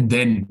 And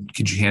then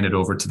could you hand it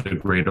over to the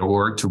greater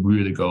org to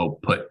really go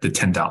put the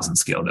 10,000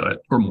 scale to it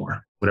or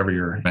more, whatever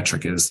your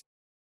metric is.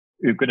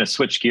 We're going to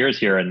switch gears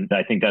here. And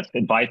I think that's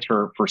advice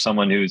for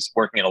someone who's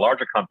working in a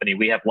larger company.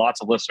 We have lots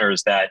of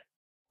listeners that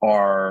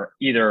are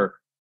either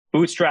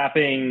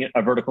bootstrapping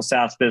a vertical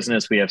SaaS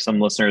business. We have some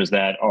listeners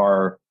that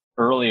are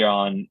early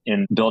on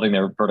in building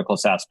their vertical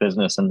SaaS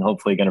business and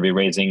hopefully going to be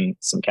raising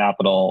some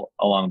capital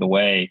along the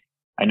way.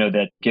 I know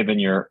that given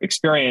your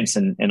experience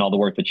and all the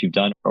work that you've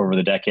done over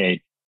the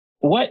decade,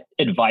 what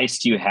advice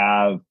do you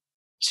have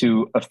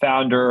to a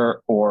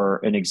founder or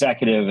an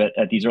executive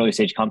at these early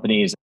stage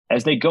companies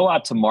as they go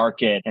out to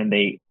market and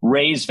they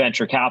raise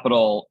venture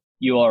capital?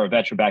 You are a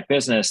venture-backed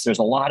business. There's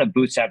a lot of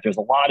bootstrap. There's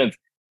a lot of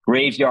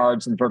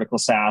graveyards in vertical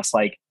SaaS.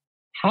 Like,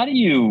 how do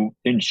you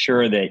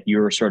ensure that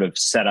you're sort of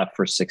set up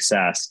for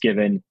success,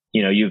 given,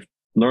 you've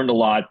learned a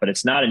lot, but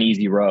it's not an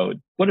easy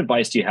road? What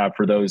advice do you have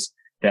for those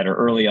that are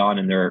early on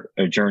in their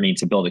journey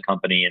to build a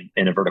company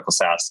in a vertical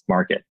SaaS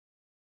market?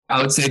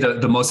 I would say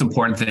the most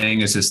important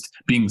thing is just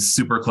being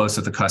super close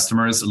with the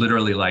customers.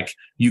 Literally, like,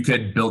 you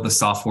could build the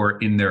software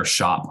in their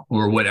shop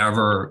or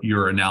whatever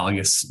your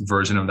analogous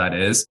version of that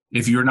is.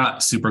 If you're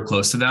not super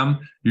close to them,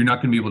 you're not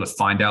going to be able to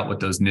find out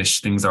what those niche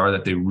things are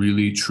that they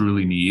really,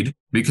 truly need,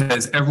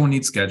 because everyone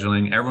needs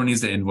scheduling. Everyone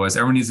needs to invoice.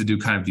 Everyone needs to do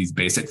kind of these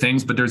basic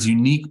things, but there's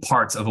unique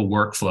parts of a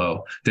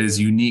workflow that is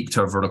unique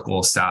to a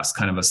vertical SaaS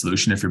kind of a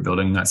solution if you're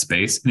building in that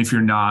space. And if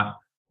you're not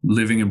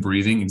living and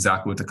breathing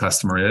exactly what the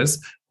customer is,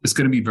 it's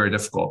going to be very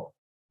difficult.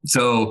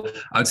 So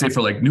I'd say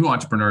for like new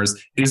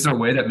entrepreneurs, is there a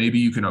way that maybe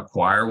you can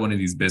acquire one of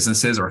these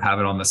businesses or have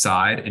it on the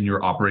side and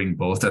you're operating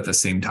both at the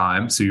same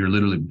time? So you're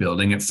literally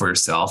building it for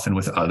yourself and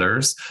with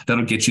others.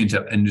 That'll get you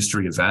into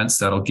industry events.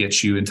 That'll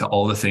get you into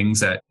all the things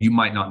that you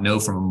might not know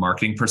from a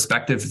marketing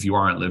perspective if you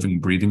aren't living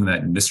and breathing that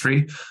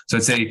industry. So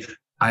I'd say,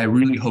 I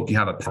really hope you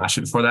have a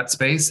passion for that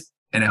space.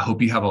 And I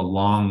hope you have a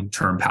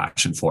long-term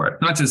passion for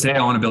it. Not just say,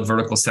 I want to build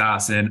vertical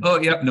SaaS and,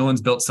 no one's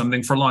built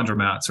something for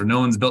laundromats or no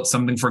one's built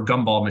something for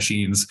gumball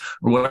machines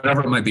or whatever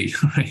it might be,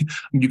 right?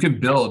 You can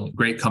build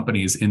great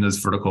companies in those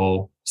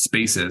vertical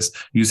spaces.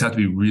 You just have to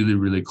be really,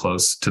 really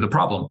close to the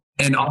problem.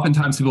 And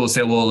oftentimes people will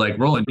say, well, like,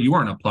 Roland, you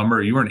weren't a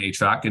plumber, you weren't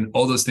HVAC, and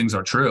all those things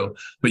are true,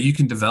 but you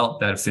can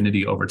develop that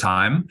affinity over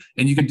time.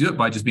 And you can do it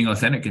by just being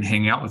authentic and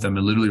hanging out with them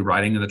and literally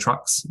riding in the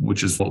trucks,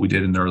 which is what we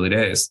did in the early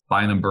days,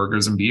 buying them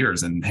burgers and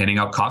beers and handing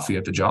out coffee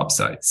at the job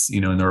sites,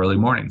 in the early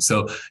morning.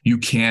 So you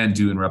can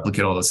do and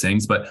replicate all those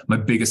things. But my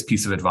biggest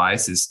piece of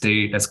advice is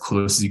stay as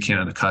close as you can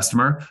to the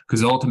customer,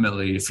 because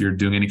ultimately, if you're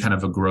doing any kind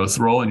of a growth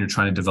role and you're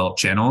trying to develop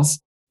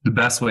channels, the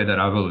best way that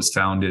I've always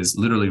found is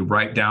literally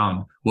write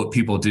down what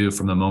people do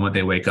from the moment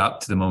they wake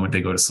up to the moment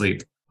they go to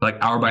sleep, like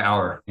hour by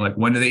hour. Like,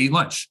 when do they eat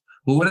lunch?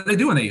 Well, what do they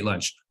do when they eat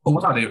lunch? Oh,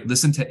 wow, they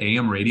listen to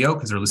AM radio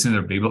because they're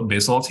listening to their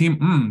baseball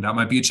team. That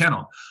might be a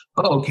channel.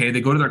 Oh, okay,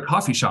 they go to their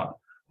coffee shop.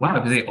 Wow,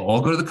 do they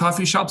all go to the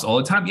coffee shops all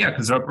the time? Yeah,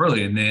 because they're up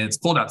early and then it's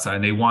cold outside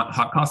and they want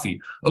hot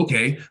coffee.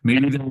 Okay,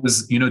 maybe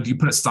there's, do you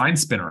put a sign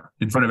spinner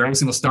in front of every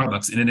single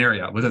Starbucks in an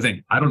area with a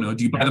thing? I don't know.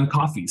 Do you buy them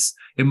coffees?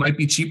 It might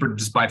be cheaper to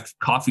just buy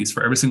coffees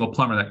for every single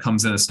plumber that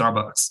comes in a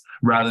Starbucks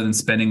rather than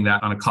spending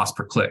that on a cost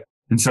per click.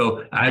 And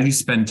so as you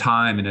spend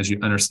time and as you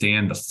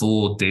understand the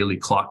full daily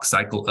clock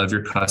cycle of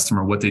your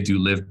customer, what they do,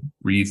 live,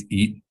 breathe,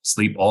 eat,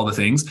 sleep, all the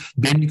things,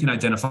 then you can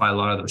identify a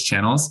lot of those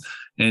channels.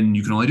 And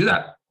you can only do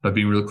that by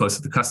being really close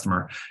to the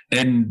customer.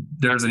 And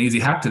there's an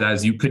easy hack to that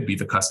is you could be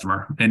the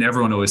customer. And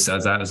everyone always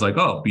says that is like,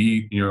 oh,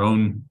 be your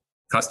own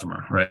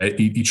customer, right?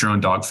 Eat your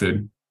own dog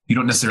food. You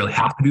don't necessarily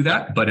have to do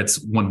that, but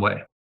it's one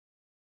way.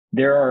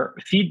 There are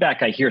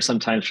feedback I hear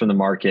sometimes from the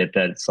market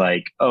that's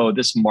like, oh,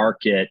 this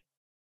market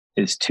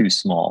is too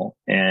small.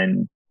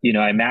 And,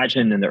 I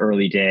imagine in the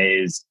early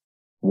days,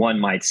 one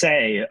might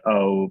say,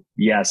 oh,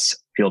 yes,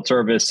 field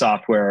service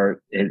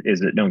software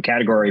is a known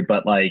category,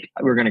 but like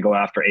we're going to go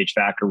after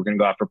HVAC or we're going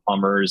to go after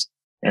plumbers.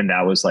 And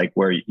that was like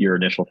where your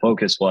initial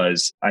focus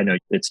was. I know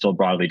it's still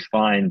broadly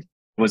defined.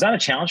 Was that a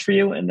challenge for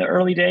you in the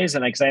early days?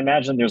 And because I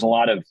imagine there's a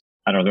lot of,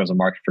 I don't know, there was a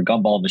market for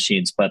gumball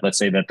machines, but let's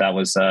say that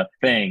was a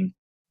thing.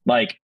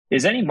 Like,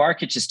 is any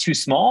market just too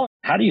small?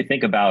 How do you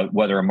think about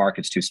whether a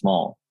market's too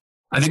small?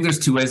 I think there's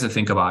two ways to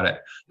think about it.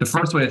 The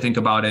first way to think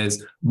about it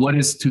is what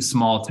is too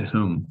small to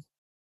whom?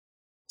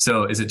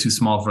 So is it too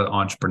small for the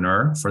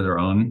entrepreneur, for their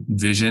own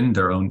vision,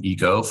 their own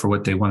ego, for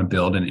what they want to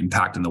build and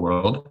impact in the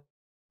world?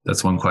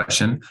 That's one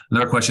question.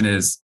 Another question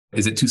is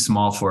it too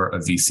small for a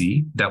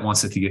VC that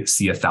wants to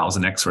see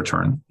 1,000x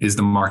return? Is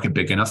the market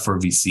big enough for a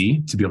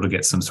VC to be able to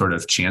get some sort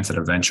of chance at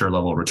a venture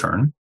level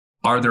return?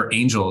 Are there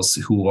angels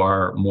who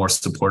are more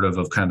supportive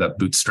of kind of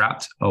that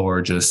bootstrapped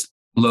or just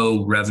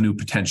low revenue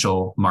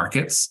potential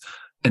markets?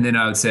 And then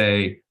I would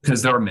say,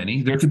 because there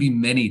could be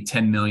many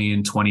 10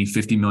 million, 20,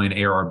 50 million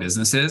ARR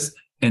businesses,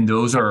 and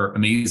those are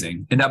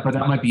amazing. But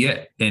that might be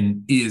it.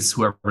 And is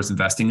whoever's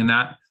investing in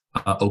that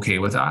okay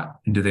with that?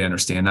 And do they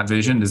understand that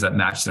vision? Does that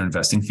match their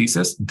investing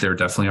thesis? There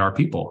definitely are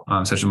people,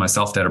 such as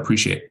myself, that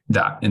appreciate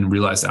that and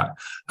realize that.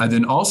 I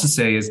then also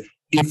say is,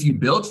 if you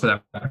build for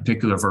that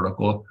particular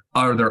vertical,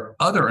 are there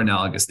other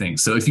analogous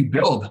things? So if you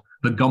build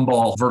the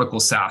gumball vertical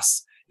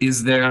SaaS,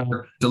 is there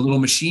the little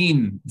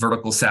machine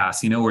vertical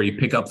SaaS, where you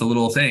pick up the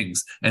little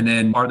things? And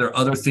then are there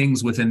other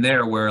things within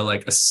there where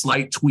like a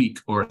slight tweak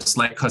or a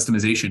slight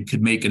customization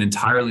could make an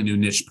entirely new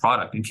niche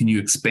product? And can you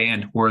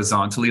expand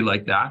horizontally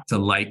like that to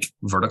like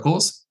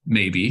verticals?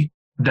 Maybe.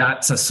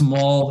 That's a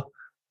small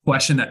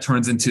question that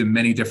turns into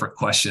many different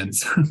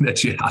questions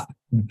that you have to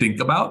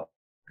think about.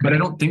 But I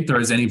don't think there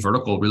is any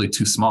vertical really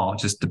too small. It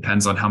just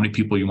depends on how many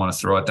people you want to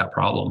throw at that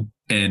problem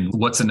and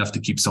what's enough to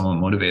keep someone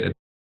motivated.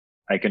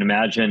 I can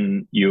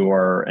imagine you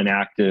are an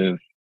active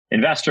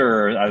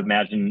investor. I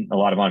imagine a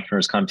lot of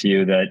entrepreneurs come to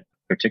you that,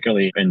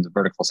 particularly in the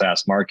vertical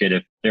SaaS market,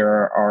 if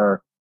there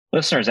are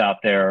listeners out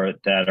there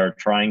that are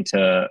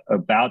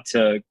about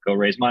to go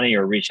raise money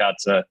or reach out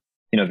to,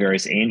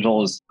 various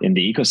angels in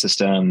the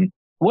ecosystem,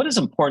 what is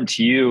important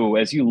to you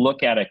as you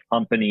look at a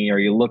company or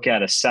you look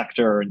at a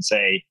sector and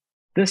say,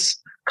 this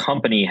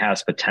company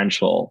has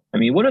potential? I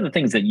mean, what are the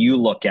things that you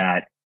look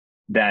at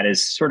that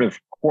is sort of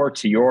core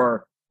to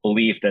your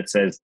belief that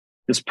says,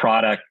 this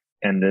product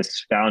and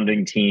this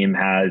founding team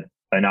has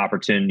an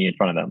opportunity in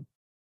front of them?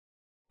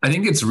 I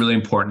think it's really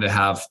important to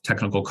have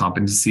technical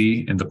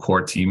competency in the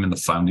core team and the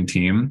founding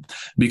team,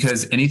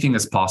 because anything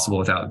is possible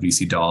without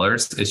VC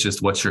dollars. It's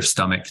just what's your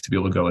stomach to be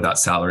able to go without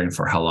salary and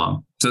for how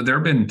long. So there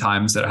have been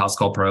times at House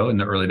Call Pro in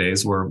the early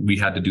days where we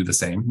had to do the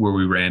same, where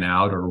we ran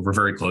out or we're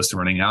very close to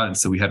running out. And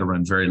so we had to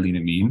run very lean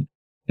and mean.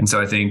 And so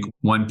I think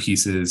one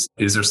piece is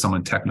there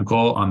someone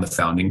technical on the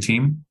founding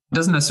team? It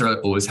doesn't necessarily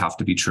always have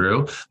to be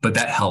true, but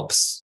that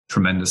helps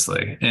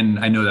tremendously. And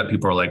I know that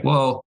people are like,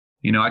 well,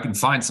 I can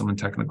find someone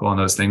technical on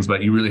those things,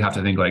 but you really have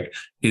to think like,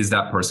 is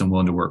that person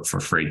willing to work for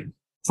free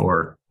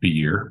for a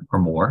year or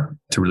more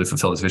to really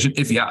fulfill this vision?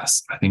 If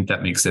yes, I think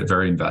that makes it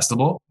very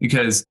investable,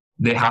 because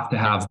they have to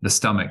have the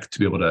stomach to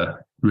be able to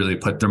really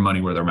put their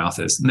money where their mouth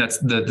is. And that's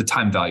the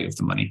time value of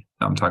the money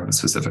I'm talking about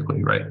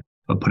specifically, right?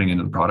 Of putting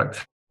into the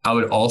product. I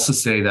would also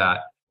say that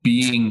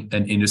being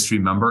an industry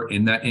member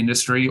in that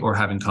industry or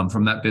having come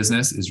from that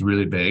business is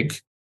really big.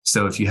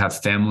 So if you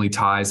have family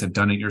ties, have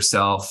done it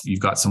yourself, you've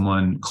got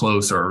someone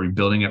close or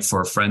rebuilding it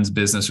for a friend's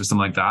business or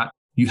something like that,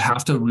 you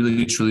have to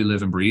really, truly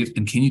live and breathe.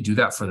 And can you do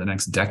that for the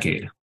next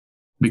decade?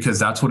 Because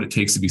that's what it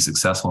takes to be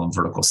successful in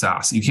vertical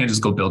SaaS. You can't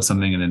just go build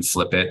something and then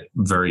flip it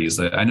very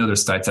easily. I know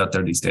there's sites out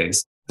there these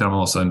days that I'm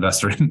also an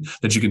investor in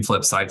that you can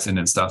flip sites in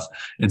and stuff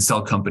and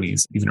sell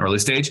companies, even early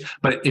stage.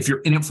 But if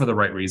you're in it for the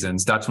right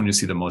reasons, that's when you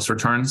see the most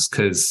returns,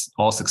 because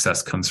all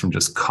success comes from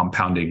just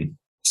compounding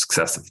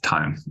success of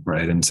time,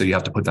 right? And so you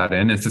have to put that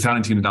in. If the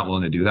founding team is not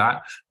willing to do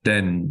that,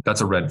 then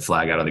that's a red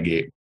flag out of the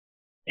gate.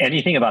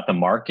 Anything about the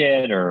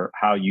market or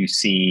how you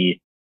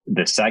see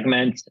the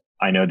segment?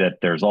 I know that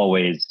there's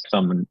always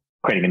someone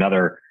creating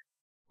another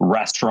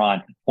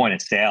restaurant point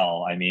of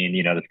sale. I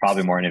mean, there's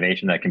probably more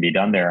innovation that can be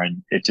done there.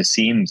 And it just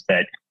seems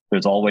that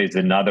there's always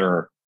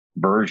another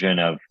version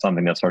of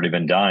something that's already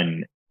been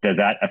done. Does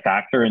that a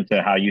factor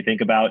into how you think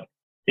about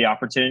the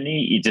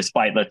opportunity,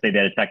 despite, let's say, they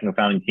had a technical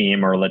founding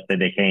team, or let's say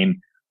they came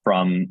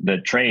from the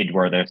trade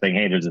where they're saying,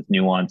 hey, there's this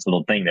nuanced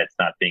little thing that's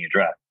not being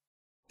addressed?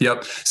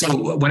 Yep.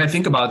 So when I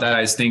think about that,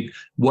 I just think,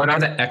 what are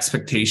the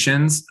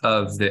expectations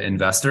of the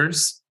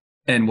investors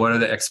and what are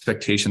the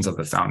expectations of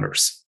the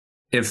founders.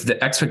 If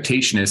the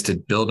expectation is to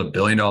build $1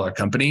 billion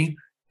company,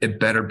 it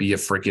better be a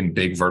freaking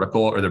big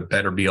vertical, or there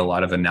better be a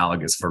lot of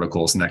analogous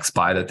verticals next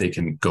by that they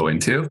can go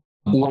into.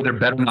 Or there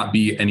better not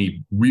be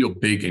any real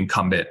big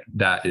incumbent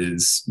that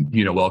is,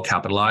 well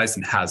capitalized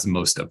and has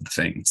most of the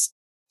things.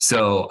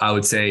 So I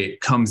would say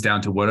it comes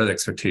down to what are the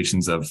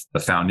expectations of the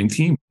founding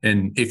team.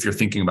 And if you're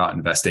thinking about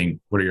investing,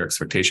 what are your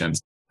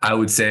expectations? I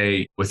would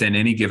say within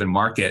any given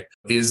market,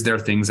 is there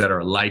things that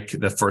are like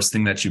the first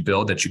thing that you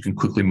build that you can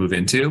quickly move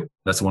into?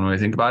 That's one way to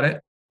think about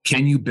it.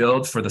 Can you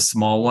build for the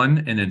small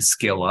one and then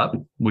scale up,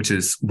 which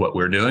is what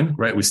we're doing,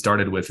 right? We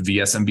started with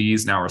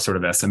VSMBs. Now we're sort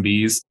of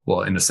SMBs,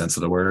 well, in the sense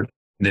of the word,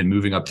 and then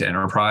moving up to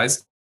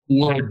enterprise.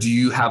 Or do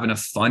you have enough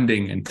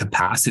funding and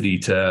capacity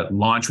to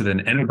launch with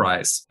an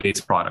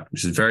enterprise-based product,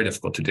 which is very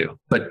difficult to do,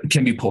 but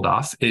can be pulled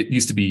off? It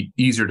used to be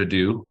easier to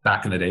do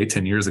back in the day,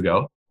 10 years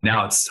ago.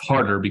 Now it's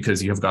harder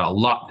because you've got a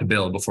lot to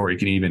build before you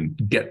can even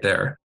get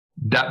there.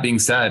 That being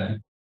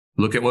said,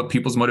 look at what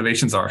people's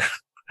motivations are.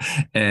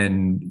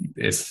 And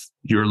if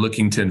you're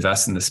looking to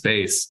invest in the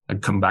space,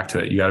 I'd come back to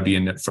it. You got to be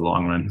in it for the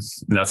long run.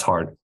 And that's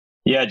hard.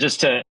 Yeah, just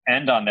to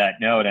end on that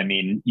note, I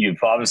mean,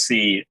 you've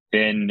obviously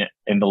been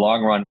in the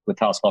long run with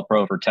House Call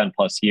Pro for 10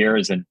 plus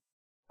years. And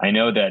I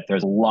know that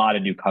there's a lot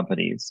of new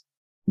companies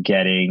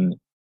getting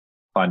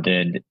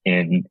funded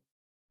in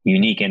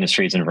unique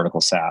industries and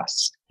vertical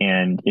SaaS.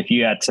 And if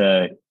you had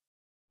to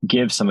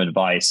give some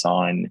advice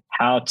on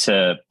how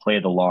to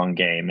play the long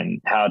game and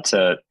how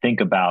to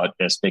think about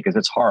this, because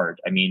it's hard.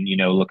 I mean,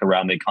 look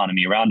around the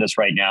economy around us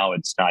right now.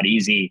 It's not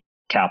easy.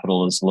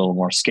 Capital is a little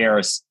more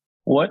scarce.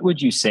 What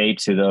would you say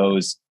to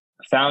those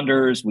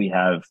founders? We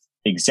have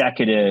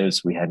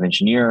executives, we have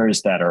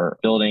engineers that are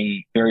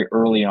building very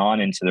early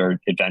on into their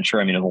adventure.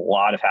 I mean, there's a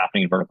lot of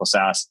happening in vertical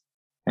SaaS.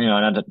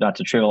 Not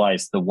to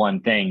trivialize the one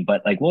thing,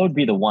 but like, what would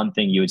be the one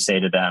thing you would say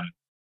to them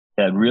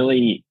that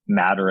really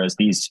matter as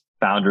these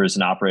founders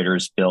and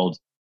operators build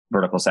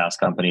vertical SaaS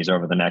companies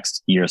over the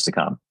next years to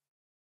come?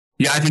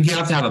 Yeah, I think you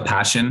have to have a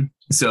passion.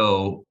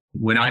 So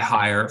when I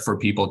hire for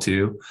people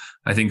too,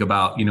 I think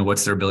about,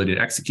 what's their ability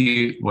to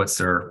execute, what's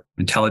their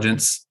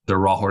intelligence, their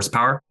raw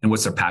horsepower, and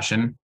what's their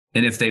passion.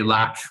 And if they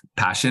lack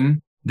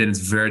passion, then it's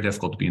very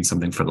difficult to be in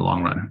something for the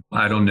long run.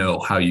 I don't know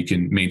how you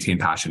can maintain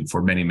passion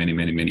for many, many,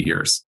 many, many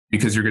years,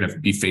 because you're going to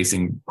be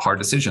facing hard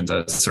decisions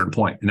at a certain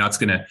point, and that's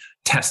going to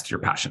test your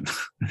passion.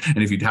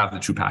 And if you have the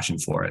true passion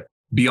for it,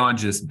 beyond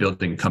just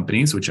building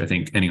companies, which I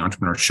think any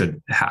entrepreneur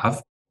should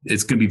have,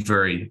 it's going to be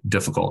very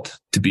difficult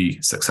to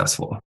be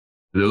successful.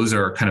 Those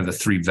are kind of the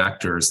three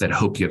vectors that I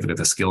hope you have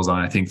the skills on.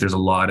 I think there's a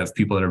lot of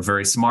people that are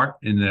very smart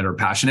and that are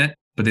passionate,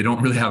 but they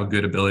don't really have a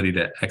good ability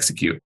to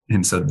execute.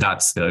 And so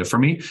that's for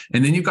me.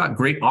 And then you've got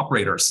great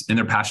operators and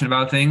they're passionate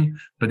about a thing,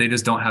 but they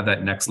just don't have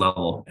that next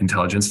level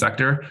intelligence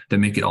vector that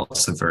make it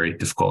also very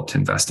difficult to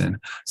invest in.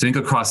 So I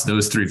think across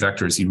those three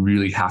vectors, you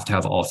really have to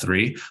have all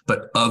three.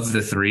 But of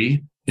the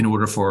three, in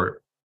order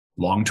for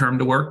long-term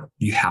to work,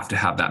 you have to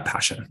have that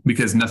passion,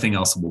 because nothing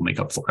else will make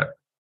up for it.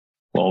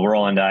 Well,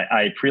 Roland,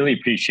 I really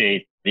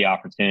appreciate the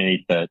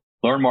opportunity to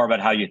learn more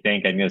about how you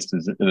think. I think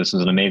this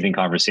was an amazing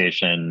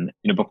conversation.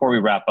 Before we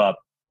wrap up,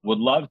 would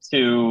love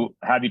to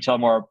have you tell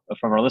more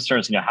from our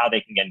listeners, how they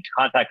can get in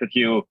contact with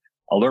you.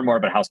 I'll learn more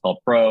about House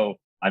Call Pro.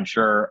 I'm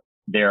sure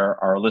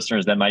there are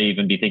listeners that might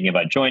even be thinking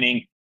about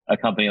joining a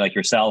company like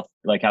yourself,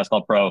 like House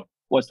Call Pro.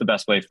 What's the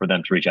best way for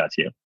them to reach out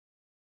to you?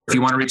 If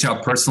you want to reach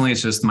out personally,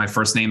 it's just my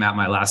first name at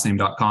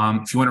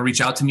mylastname.com. If you want to reach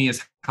out to me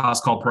as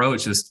House Call Pro,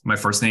 it's just my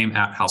first name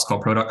at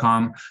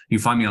housecallpro.com. You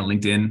can find me on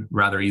LinkedIn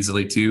rather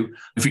easily too.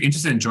 If you're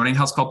interested in joining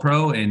House Call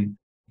Pro and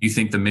you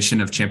think the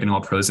mission of championing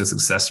all pros to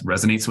success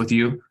resonates with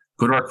you,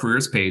 go to our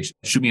careers page,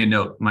 shoot me a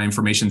note. My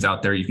information's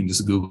out there. You can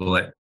just Google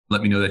it.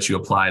 Let me know that you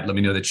applied. Let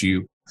me know that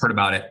you heard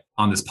about it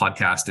on this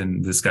podcast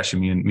and the discussion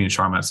me and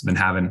Sharma have been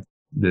having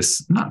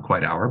this not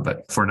quite hour,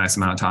 but for a nice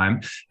amount of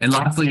time. And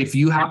lastly, if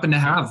you happen to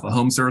have a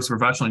home service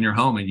professional in your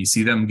home and you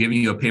see them giving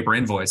you a paper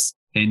invoice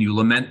and you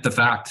lament the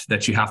fact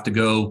that you have to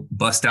go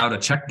bust out a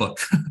checkbook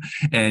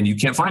and you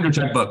can't find your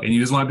checkbook and you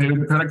just want to pay with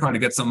your credit card to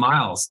get some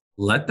miles,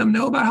 let them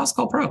know about House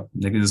Call Pro.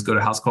 They can just go to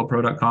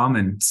housecallpro.com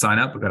and sign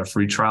up. We've got a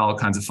free trial, all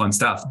kinds of fun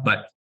stuff.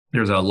 But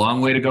there's a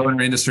long way to go in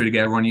our industry to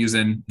get everyone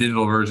using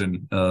digital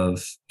version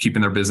of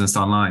keeping their business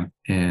online.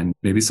 And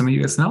maybe some of you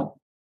guys can help.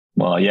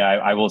 Well, yeah,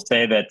 I will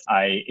say that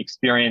I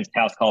experienced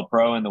House Call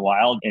Pro in the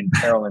wild in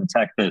Carrollton,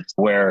 Texas,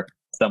 where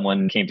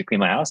someone came to clean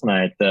my house and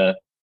I had to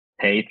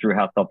pay through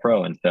House Call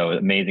Pro. And so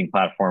amazing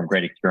platform,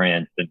 great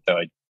experience. And so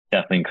I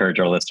definitely encourage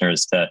our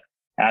listeners to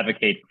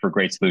advocate for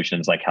great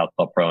solutions like House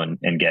Call Pro and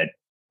get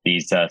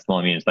these small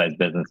and medium-sized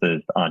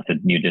businesses onto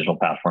new digital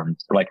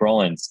platforms like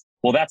Roland's.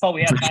 Well, that's all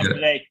we have time for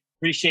today.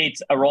 Appreciate,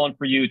 Roland,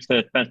 for you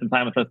to spend some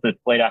time with us this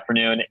late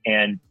afternoon.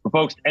 And for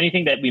folks,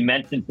 anything that we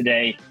mentioned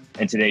today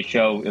in today's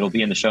show, it'll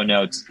be in the show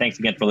notes. Thanks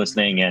again for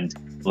listening and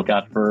look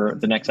out for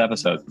the next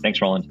episode. Thanks,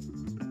 Roland.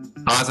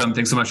 Awesome.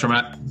 Thanks so much,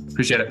 Matt.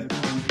 Appreciate it.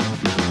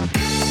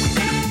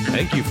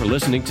 Thank you for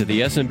listening to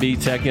the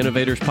SMB Tech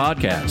Innovators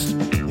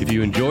Podcast. If If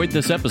you enjoyed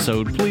this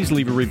episode, please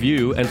leave a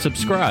review and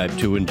subscribe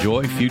to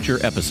enjoy future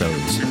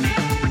episodes.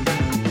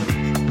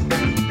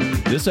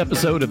 This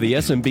episode of the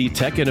SMB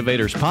Tech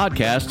Innovators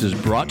podcast is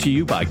brought to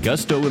you by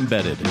Gusto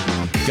Embedded.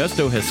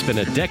 Gusto has spent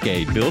a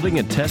decade building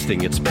and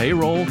testing its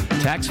payroll,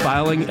 tax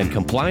filing, and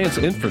compliance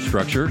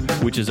infrastructure,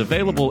 which is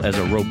available as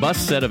a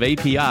robust set of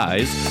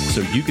APIs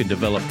so you can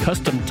develop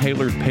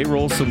custom-tailored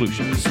payroll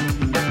solutions.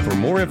 For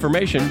more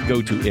information,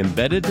 go to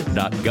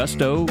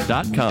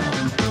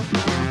embedded.gusto.com.